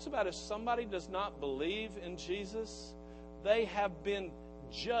 it talks about if somebody does not believe in Jesus, they have been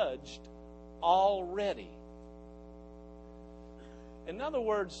judged already. In other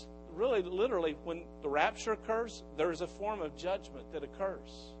words, really, literally, when the rapture occurs, there is a form of judgment that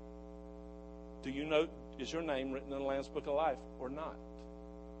occurs. Do you know, is your name written in the Lamb's Book of Life or not?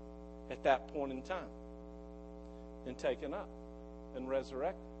 At that point in time. And taken up and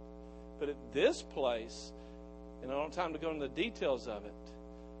resurrected. But at this place, and I don't have time to go into the details of it,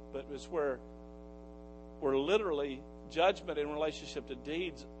 but it's where literally judgment in relationship to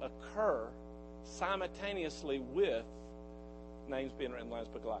deeds occur simultaneously with names being written in the Lamb's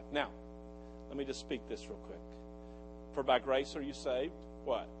Book of Life. Now, let me just speak this real quick. For by grace are you saved.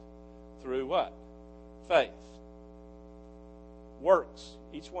 What? Through what? Faith. Works.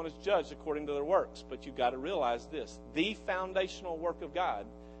 Each one is judged according to their works. But you've got to realize this. The foundational work of God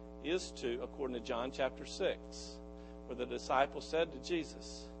is to, according to John chapter 6, where the disciples said to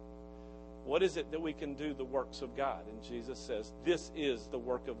Jesus, what is it that we can do the works of God? And Jesus says, this is the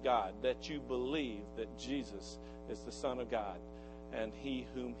work of God, that you believe that Jesus is the Son of God and He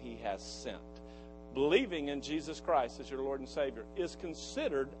whom He has sent. Believing in Jesus Christ as your Lord and Savior is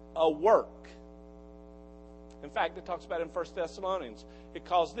considered a work. In fact, it talks about it in 1 Thessalonians. It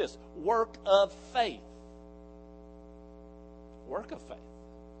calls this work of faith. Work of faith.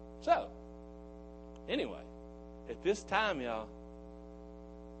 So, anyway, at this time, y'all,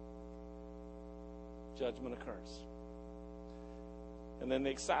 judgment occurs. And then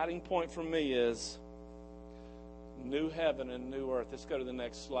the exciting point for me is new heaven and new earth. Let's go to the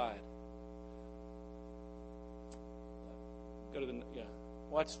next slide.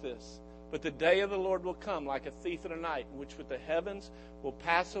 Watch this. But the day of the Lord will come like a thief in the night, in which with the heavens will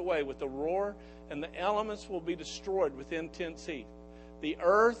pass away with a roar, and the elements will be destroyed with intense heat. The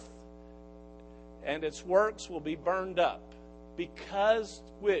earth and its works will be burned up, because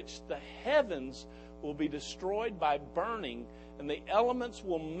which the heavens will be destroyed by burning, and the elements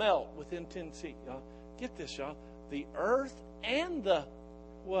will melt with intense heat. Y'all, get this, y'all. The earth and the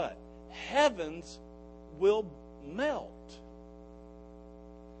what? Heavens will melt.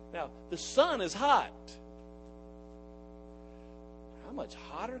 Now, the sun is hot. How much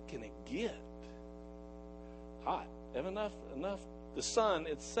hotter can it get? Hot. Enough. The sun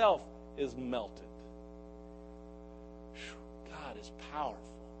itself is melted. God is powerful.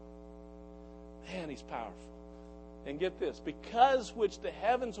 Man, He's powerful. And get this. Because which the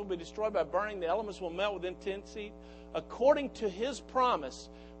heavens will be destroyed by burning, the elements will melt with intense heat. According to His promise,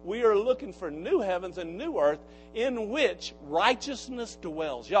 we are looking for new heavens and new earth in which righteousness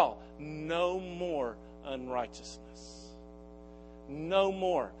dwells. Y'all, no more unrighteousness. No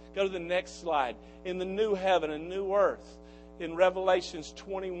more. Go to the next slide. In the new heaven and new earth, in Revelations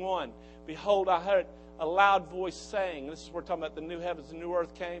 21, behold, I heard a loud voice saying, this is where we're talking about the new heavens and new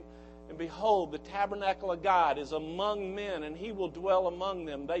earth came, and behold, the tabernacle of God is among men, and He will dwell among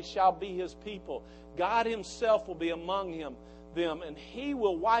them. They shall be His people. God Himself will be among them, and He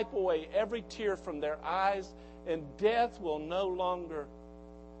will wipe away every tear from their eyes, and death will no longer,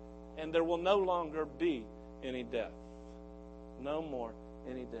 and there will no longer be any death. No more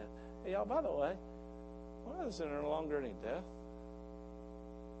any death. Hey, y'all, by the way, why is there no longer any death?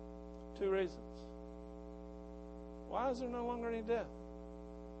 2 reasons. Why is there no longer any death?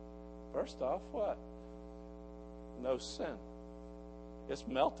 First off, what? No sin. It's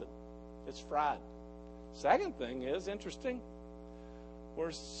melted. It's fried. Second thing is, interesting,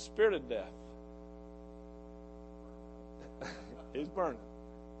 where's the spirit of death? He's burning.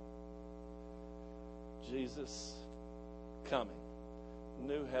 Jesus coming.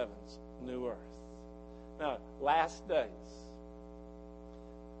 New heavens, new earth. Now, last days.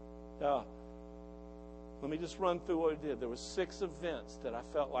 Now, let me just run through what we did. There were 6 events that I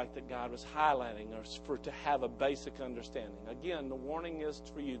felt like that God was highlighting us for to have a basic understanding. Again, the warning is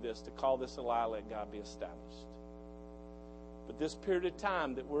for you this, to call this a lie, let God be established. But this period of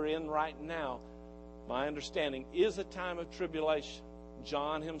time that we're in right now, my understanding, is a time of tribulation.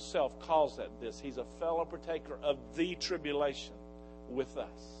 John himself calls that this. He's a fellow partaker of the tribulation with us.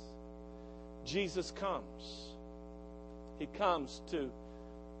 Jesus comes. He comes to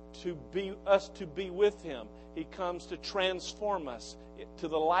be with Him. He comes to transform us to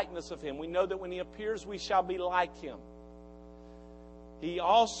the likeness of Him. We know that when He appears, we shall be like Him. He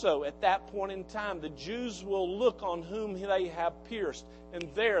also, at that point in time, the Jews will look on whom they have pierced, and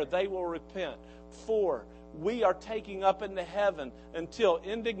there they will repent. For we are taking up into heaven until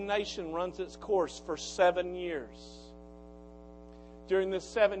indignation runs its course for 7 years. During this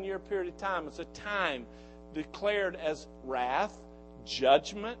 7-year period of time, it's a time declared as wrath,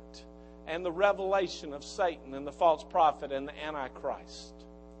 judgment, and the revelation of Satan and the false prophet and the Antichrist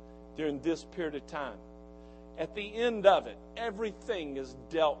during this period of time. At the end of it, everything is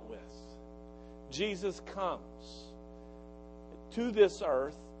dealt with. Jesus comes to this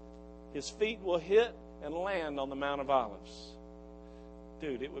earth. His feet will hit and land on the Mount of Olives.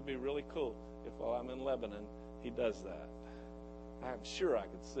 Dude, it would be really cool if while I'm in Lebanon, He does that. I'm sure I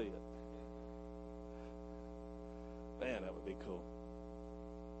could see it. Man, that would be cool.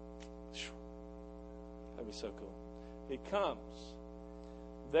 be so cool. He comes.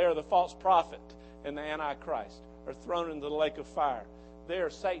 There, the false prophet and the Antichrist are thrown into the lake of fire. There,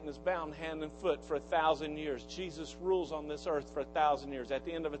 Satan is bound hand and foot for 1,000 years. Jesus rules on this earth for 1,000 years. At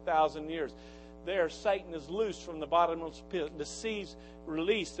the end of 1,000 years, there, Satan is loosed from the bottomless pit,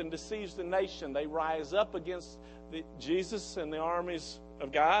 released and deceives the nation. They rise up against Jesus and the armies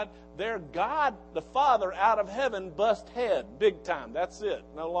of God. There, God, the Father, out of heaven, bust head, big time. That's it.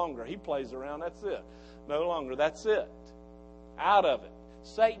 No longer. He plays around. That's it. No longer. That's it. Out of it.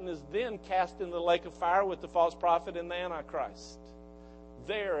 Satan is then cast in the lake of fire with the false prophet and the Antichrist.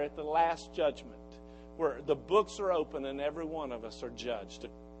 There at the last judgment, where the books are open and every one of us are judged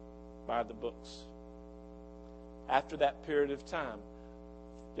by the books. After that period of time,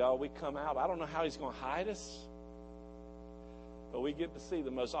 y'all, we come out. I don't know how he's going to hide us, but we get to see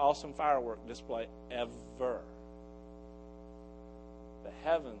the most awesome firework display ever. The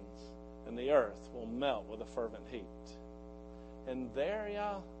heavens and the earth will melt with a fervent heat. And there,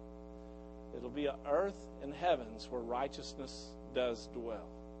 y'all, it'll be an earth and heavens where righteousness does dwell.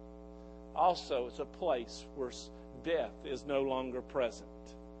 Also, it's a place where death is no longer present.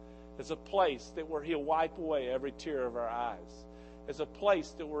 It's a place where he'll wipe away every tear of our eyes. It's a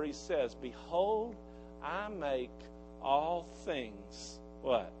place where he says, behold, I make all things,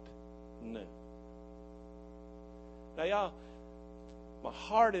 what? New. Now, y'all, my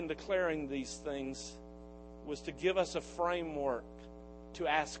heart in declaring these things was to give us a framework to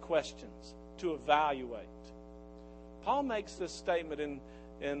ask questions, to evaluate. Paul makes this statement in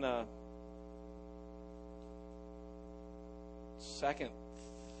 2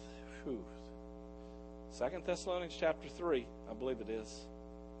 Thessalonians chapter 3, I believe it is.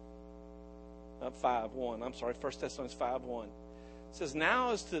 5:1. I'm sorry, 1 Thessalonians 5:1. It says,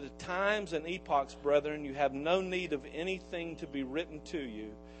 now as to the times and epochs, brethren, you have no need of anything to be written to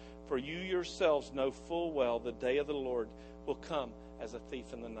you, for you yourselves know full well the day of the Lord will come as a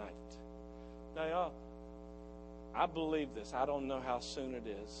thief in the night. Now, y'all, I believe this. I don't know how soon it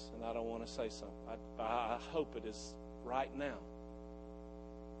is, and I don't want to say something. I hope it is right now.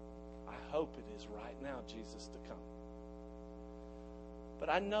 I hope it is right now, Jesus to come. But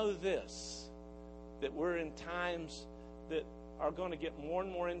I know this, that we're in times that are going to get more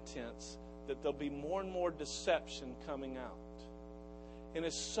and more intense, that there'll be more and more deception coming out. And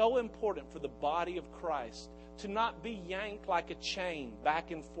it's so important for the body of Christ to not be yanked like a chain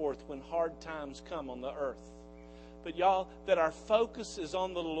back and forth when hard times come on the earth. But y'all, that our focus is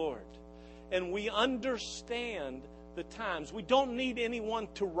on the Lord. And we understand the times. We don't need anyone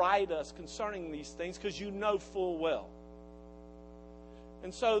to write us concerning these things because you know full well.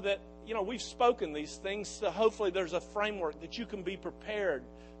 And so that, we've spoken these things, so hopefully there's a framework that you can be prepared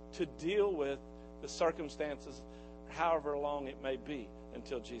to deal with the circumstances, however long it may be,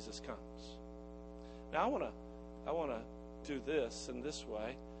 until Jesus comes. Now, I want to do this in this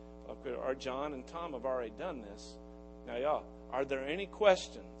way. Our John and Tom have already done this. Now, y'all, are there any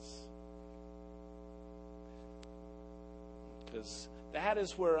questions? Because that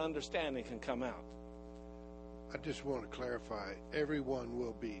is where understanding can come out. I just want to clarify, everyone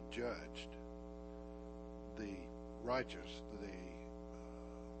will be judged. The righteous, the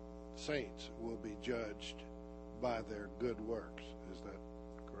saints will be judged by their good works. Is that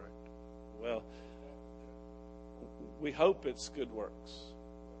correct? Well, we hope it's good works.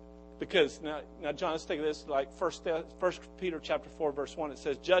 Because, now John, let's take this, like 1 Peter chapter 4, verse 1, it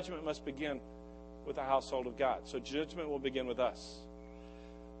says, judgment must begin with the household of God. So judgment will begin with us.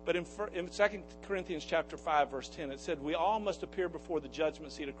 But in 2 Corinthians chapter 5, verse 10, it said, we all must appear before the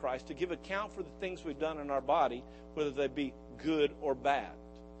judgment seat of Christ to give account for the things we've done in our body, whether they be good or bad.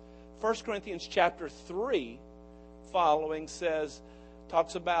 1 Corinthians chapter 3 following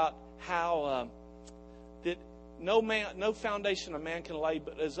talks about how that no foundation a man can lay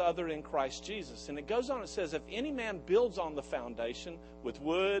but is other in Christ Jesus. And it goes on, it says, if any man builds on the foundation with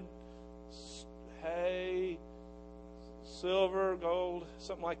wood, hay, silver, gold,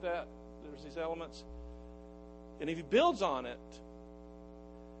 something like that, there's these elements. And if he builds on it,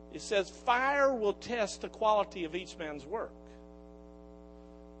 it says fire will test the quality of each man's work.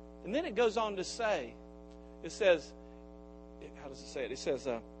 And then it goes on to say, it says, how does it say it? It says,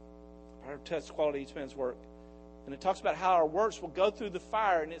 fire will test the quality of each man's work. And it talks about how our works will go through the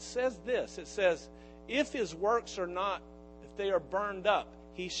fire. And it says this, it says, if his works are not, if they are burned up,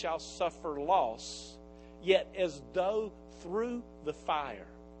 he shall suffer loss, yet as though through the fire.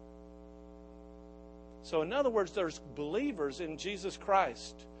 So in other words, there's believers in Jesus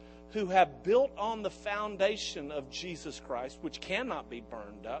Christ who have built on the foundation of Jesus Christ, which cannot be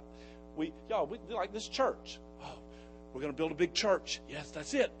burned up. We like this church. Oh, we're going to build a big church. Yes,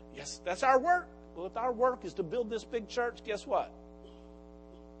 that's it. Yes, that's our work. Well, if our work is to build this big church, guess what?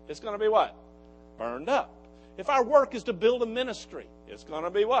 It's going to be what? Burned up. If our work is to build a ministry, it's going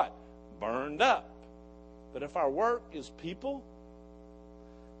to be what? Burned up. But if our work is people,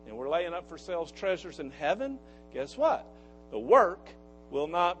 and we're laying up for ourselves treasures in heaven, guess what? The work will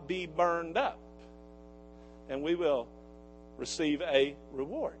not be burned up. And we will receive a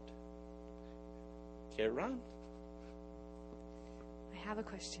reward. Carry on. I have a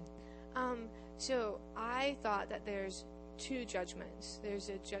question. So I thought that there's two judgments. There's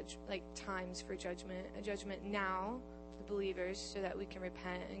a times for judgment. A judgment now, the believers, so that we can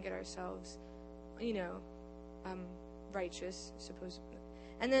repent and get ourselves, righteous, supposedly.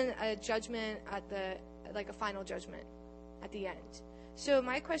 And then a judgment at a final judgment at the end. So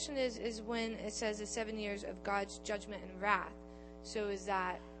my question is when it says the 7 years of God's judgment and wrath, so is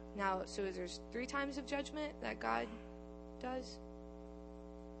that now, so is there 3 times of judgment that God does?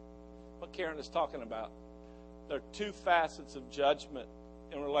 What Karen is talking about, there are 2 facets of judgment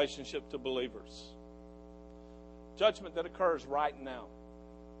in relationship to believers. Judgment that occurs right now.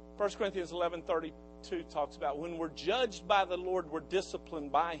 1 Corinthians 11:32 talks about when we're judged by the Lord, we're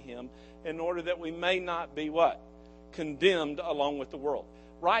disciplined by Him in order that we may not be what? Condemned along with the world.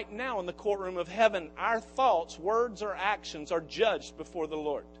 Right now in the courtroom of heaven, our thoughts, words, or actions are judged before the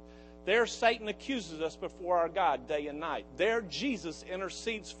Lord. There Satan accuses us before our God day and night. There Jesus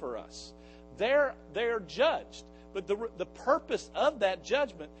intercedes for us. They're judged. But the purpose of that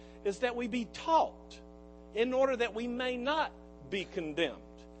judgment is that we be taught in order that we may not be condemned.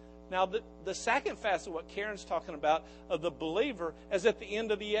 Now, the second facet of what Karen's talking about of the believer is at the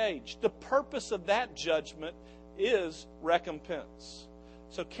end of the age. The purpose of that judgment is recompense.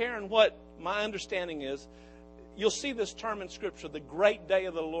 So, Karen, what my understanding is, you'll see this term in Scripture, the great day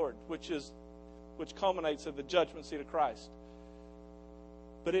of the Lord, which culminates at the judgment seat of Christ.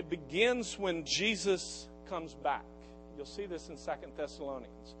 But it begins when Jesus comes back. You'll see this in 2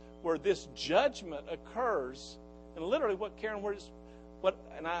 Thessalonians, where this judgment occurs. And literally what Karen,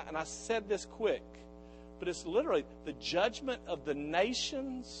 and I said this quick, but it's literally the judgment of the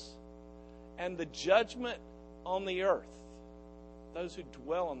nations and the judgment on the earth, those who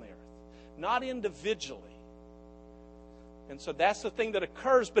dwell on the earth, not individually. And so that's the thing that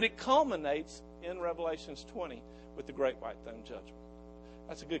occurs, but it culminates in Revelations 20 with the great white throne judgment.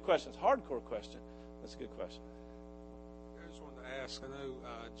 That's a good question. It's a hardcore question. That's a good question. I just wanted to ask, I know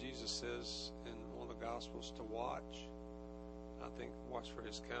Jesus says in one of the Gospels to watch. I think watch for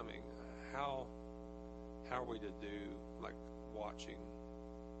His coming. How are we to do, like, watching,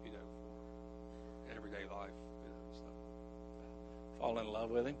 for everyday life, stuff? Fall in love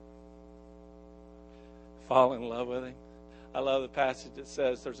with Him. Fall in love with Him. I love the passage that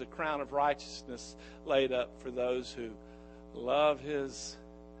says there's a crown of righteousness laid up for those who love His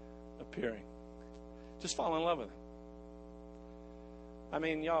appearing. Just fall in love with Him. I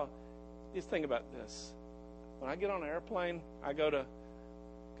mean, y'all, just think about this. When I get on an airplane, I go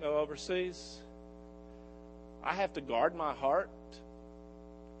overseas, I have to guard my heart,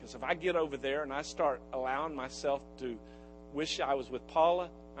 because if I get over there and I start allowing myself to wish I was with Paula,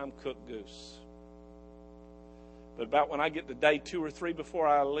 I'm cooked goose. But about when I get to day 2 or 3 before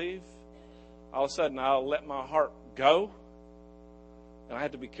I leave, all of a sudden I'll let my heart go, and I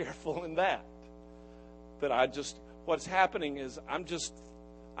have to be careful in that. But what's happening is I'm just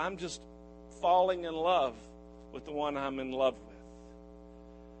falling in love with the one I'm in love with.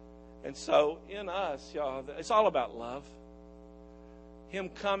 And so in us, y'all, it's all about love. Him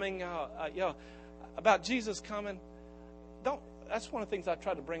coming, about Jesus coming. That's one of the things I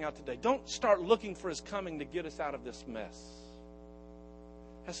tried to bring out today. Don't start looking for His coming to get us out of this mess.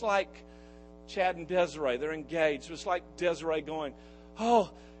 That's like Chad and Desiree. They're engaged. It's like Desiree going, oh,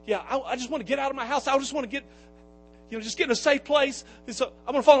 yeah, I just want to get out of my house. I just want to get, just get in a safe place. So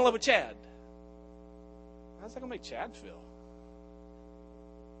I'm going to fall in love with Chad. How's that going to make Chad feel?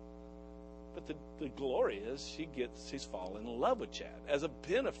 But the glory is she's fallen in love with Chad. As a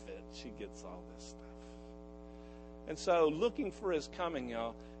benefit, she gets all this stuff. And so looking for His coming,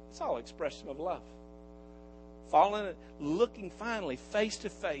 y'all, it's all expression of love. Looking finally face to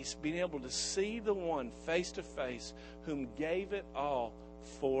face, being able to see the one face to face whom gave it all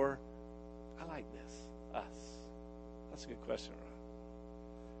for, I like this, us. That's a good question,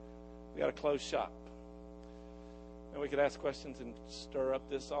 right? We got to close shop. And we could ask questions and stir up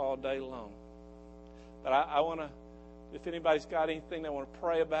this all day long. But I want to, if anybody's got anything they want to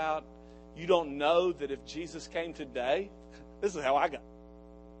pray about, you don't know that if Jesus came today, this is how I got.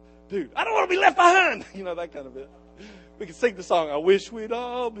 Dude, I don't want to be left behind. That kind of it. We can sing the song, I wish we'd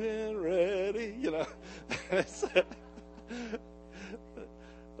all been ready. But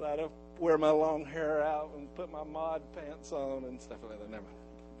I don't wear my long hair out and put my mod pants on and stuff like that. Never mind.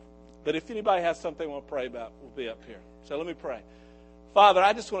 But if anybody has something they want to pray about, we'll be up here. So let me pray. Father,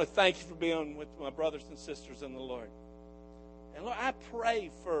 I just want to thank you for being with my brothers and sisters in the Lord. And Lord, I pray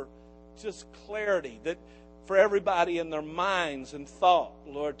for just clarity, that for everybody in their minds and thought,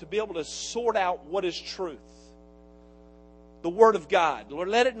 Lord, to be able to sort out what is truth. The Word of God. Lord,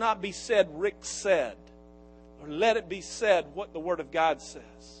 let it not be said, Rick said. Lord, let it be said what the Word of God says.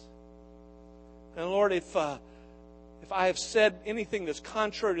 And Lord, if I have said anything that's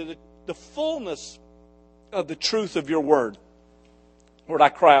contrary to the fullness of the truth of your Word, Lord, I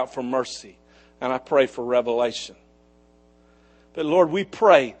cry out for mercy and I pray for revelation. But Lord, we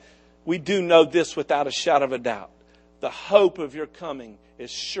pray, we do know this without a shadow of a doubt. The hope of your coming is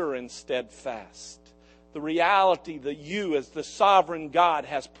sure and steadfast. The reality that you, as the sovereign God,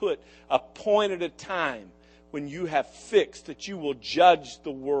 has put a point at a time when you have fixed that you will judge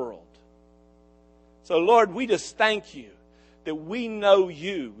the world. So Lord, we just thank you that we know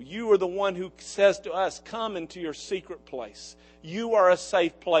you. You are the one who says to us, come into your secret place. You are a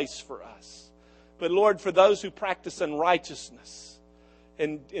safe place for us. But Lord, for those who practice unrighteousness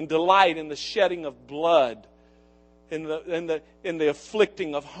and delight in the shedding of blood, in the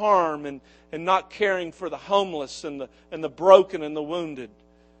afflicting of harm, and not caring for the homeless and the broken and the wounded,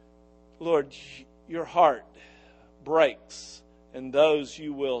 Lord, your heart breaks, and those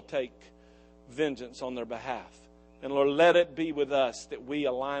you will take vengeance on their behalf. And Lord, let it be with us that we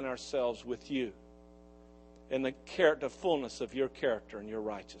align ourselves with you in the fullness of your character and your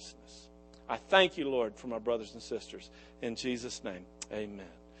righteousness. I thank you, Lord, for my brothers and sisters. In Jesus' name, amen.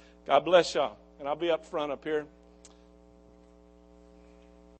 God bless y'all. And I'll be up front up here.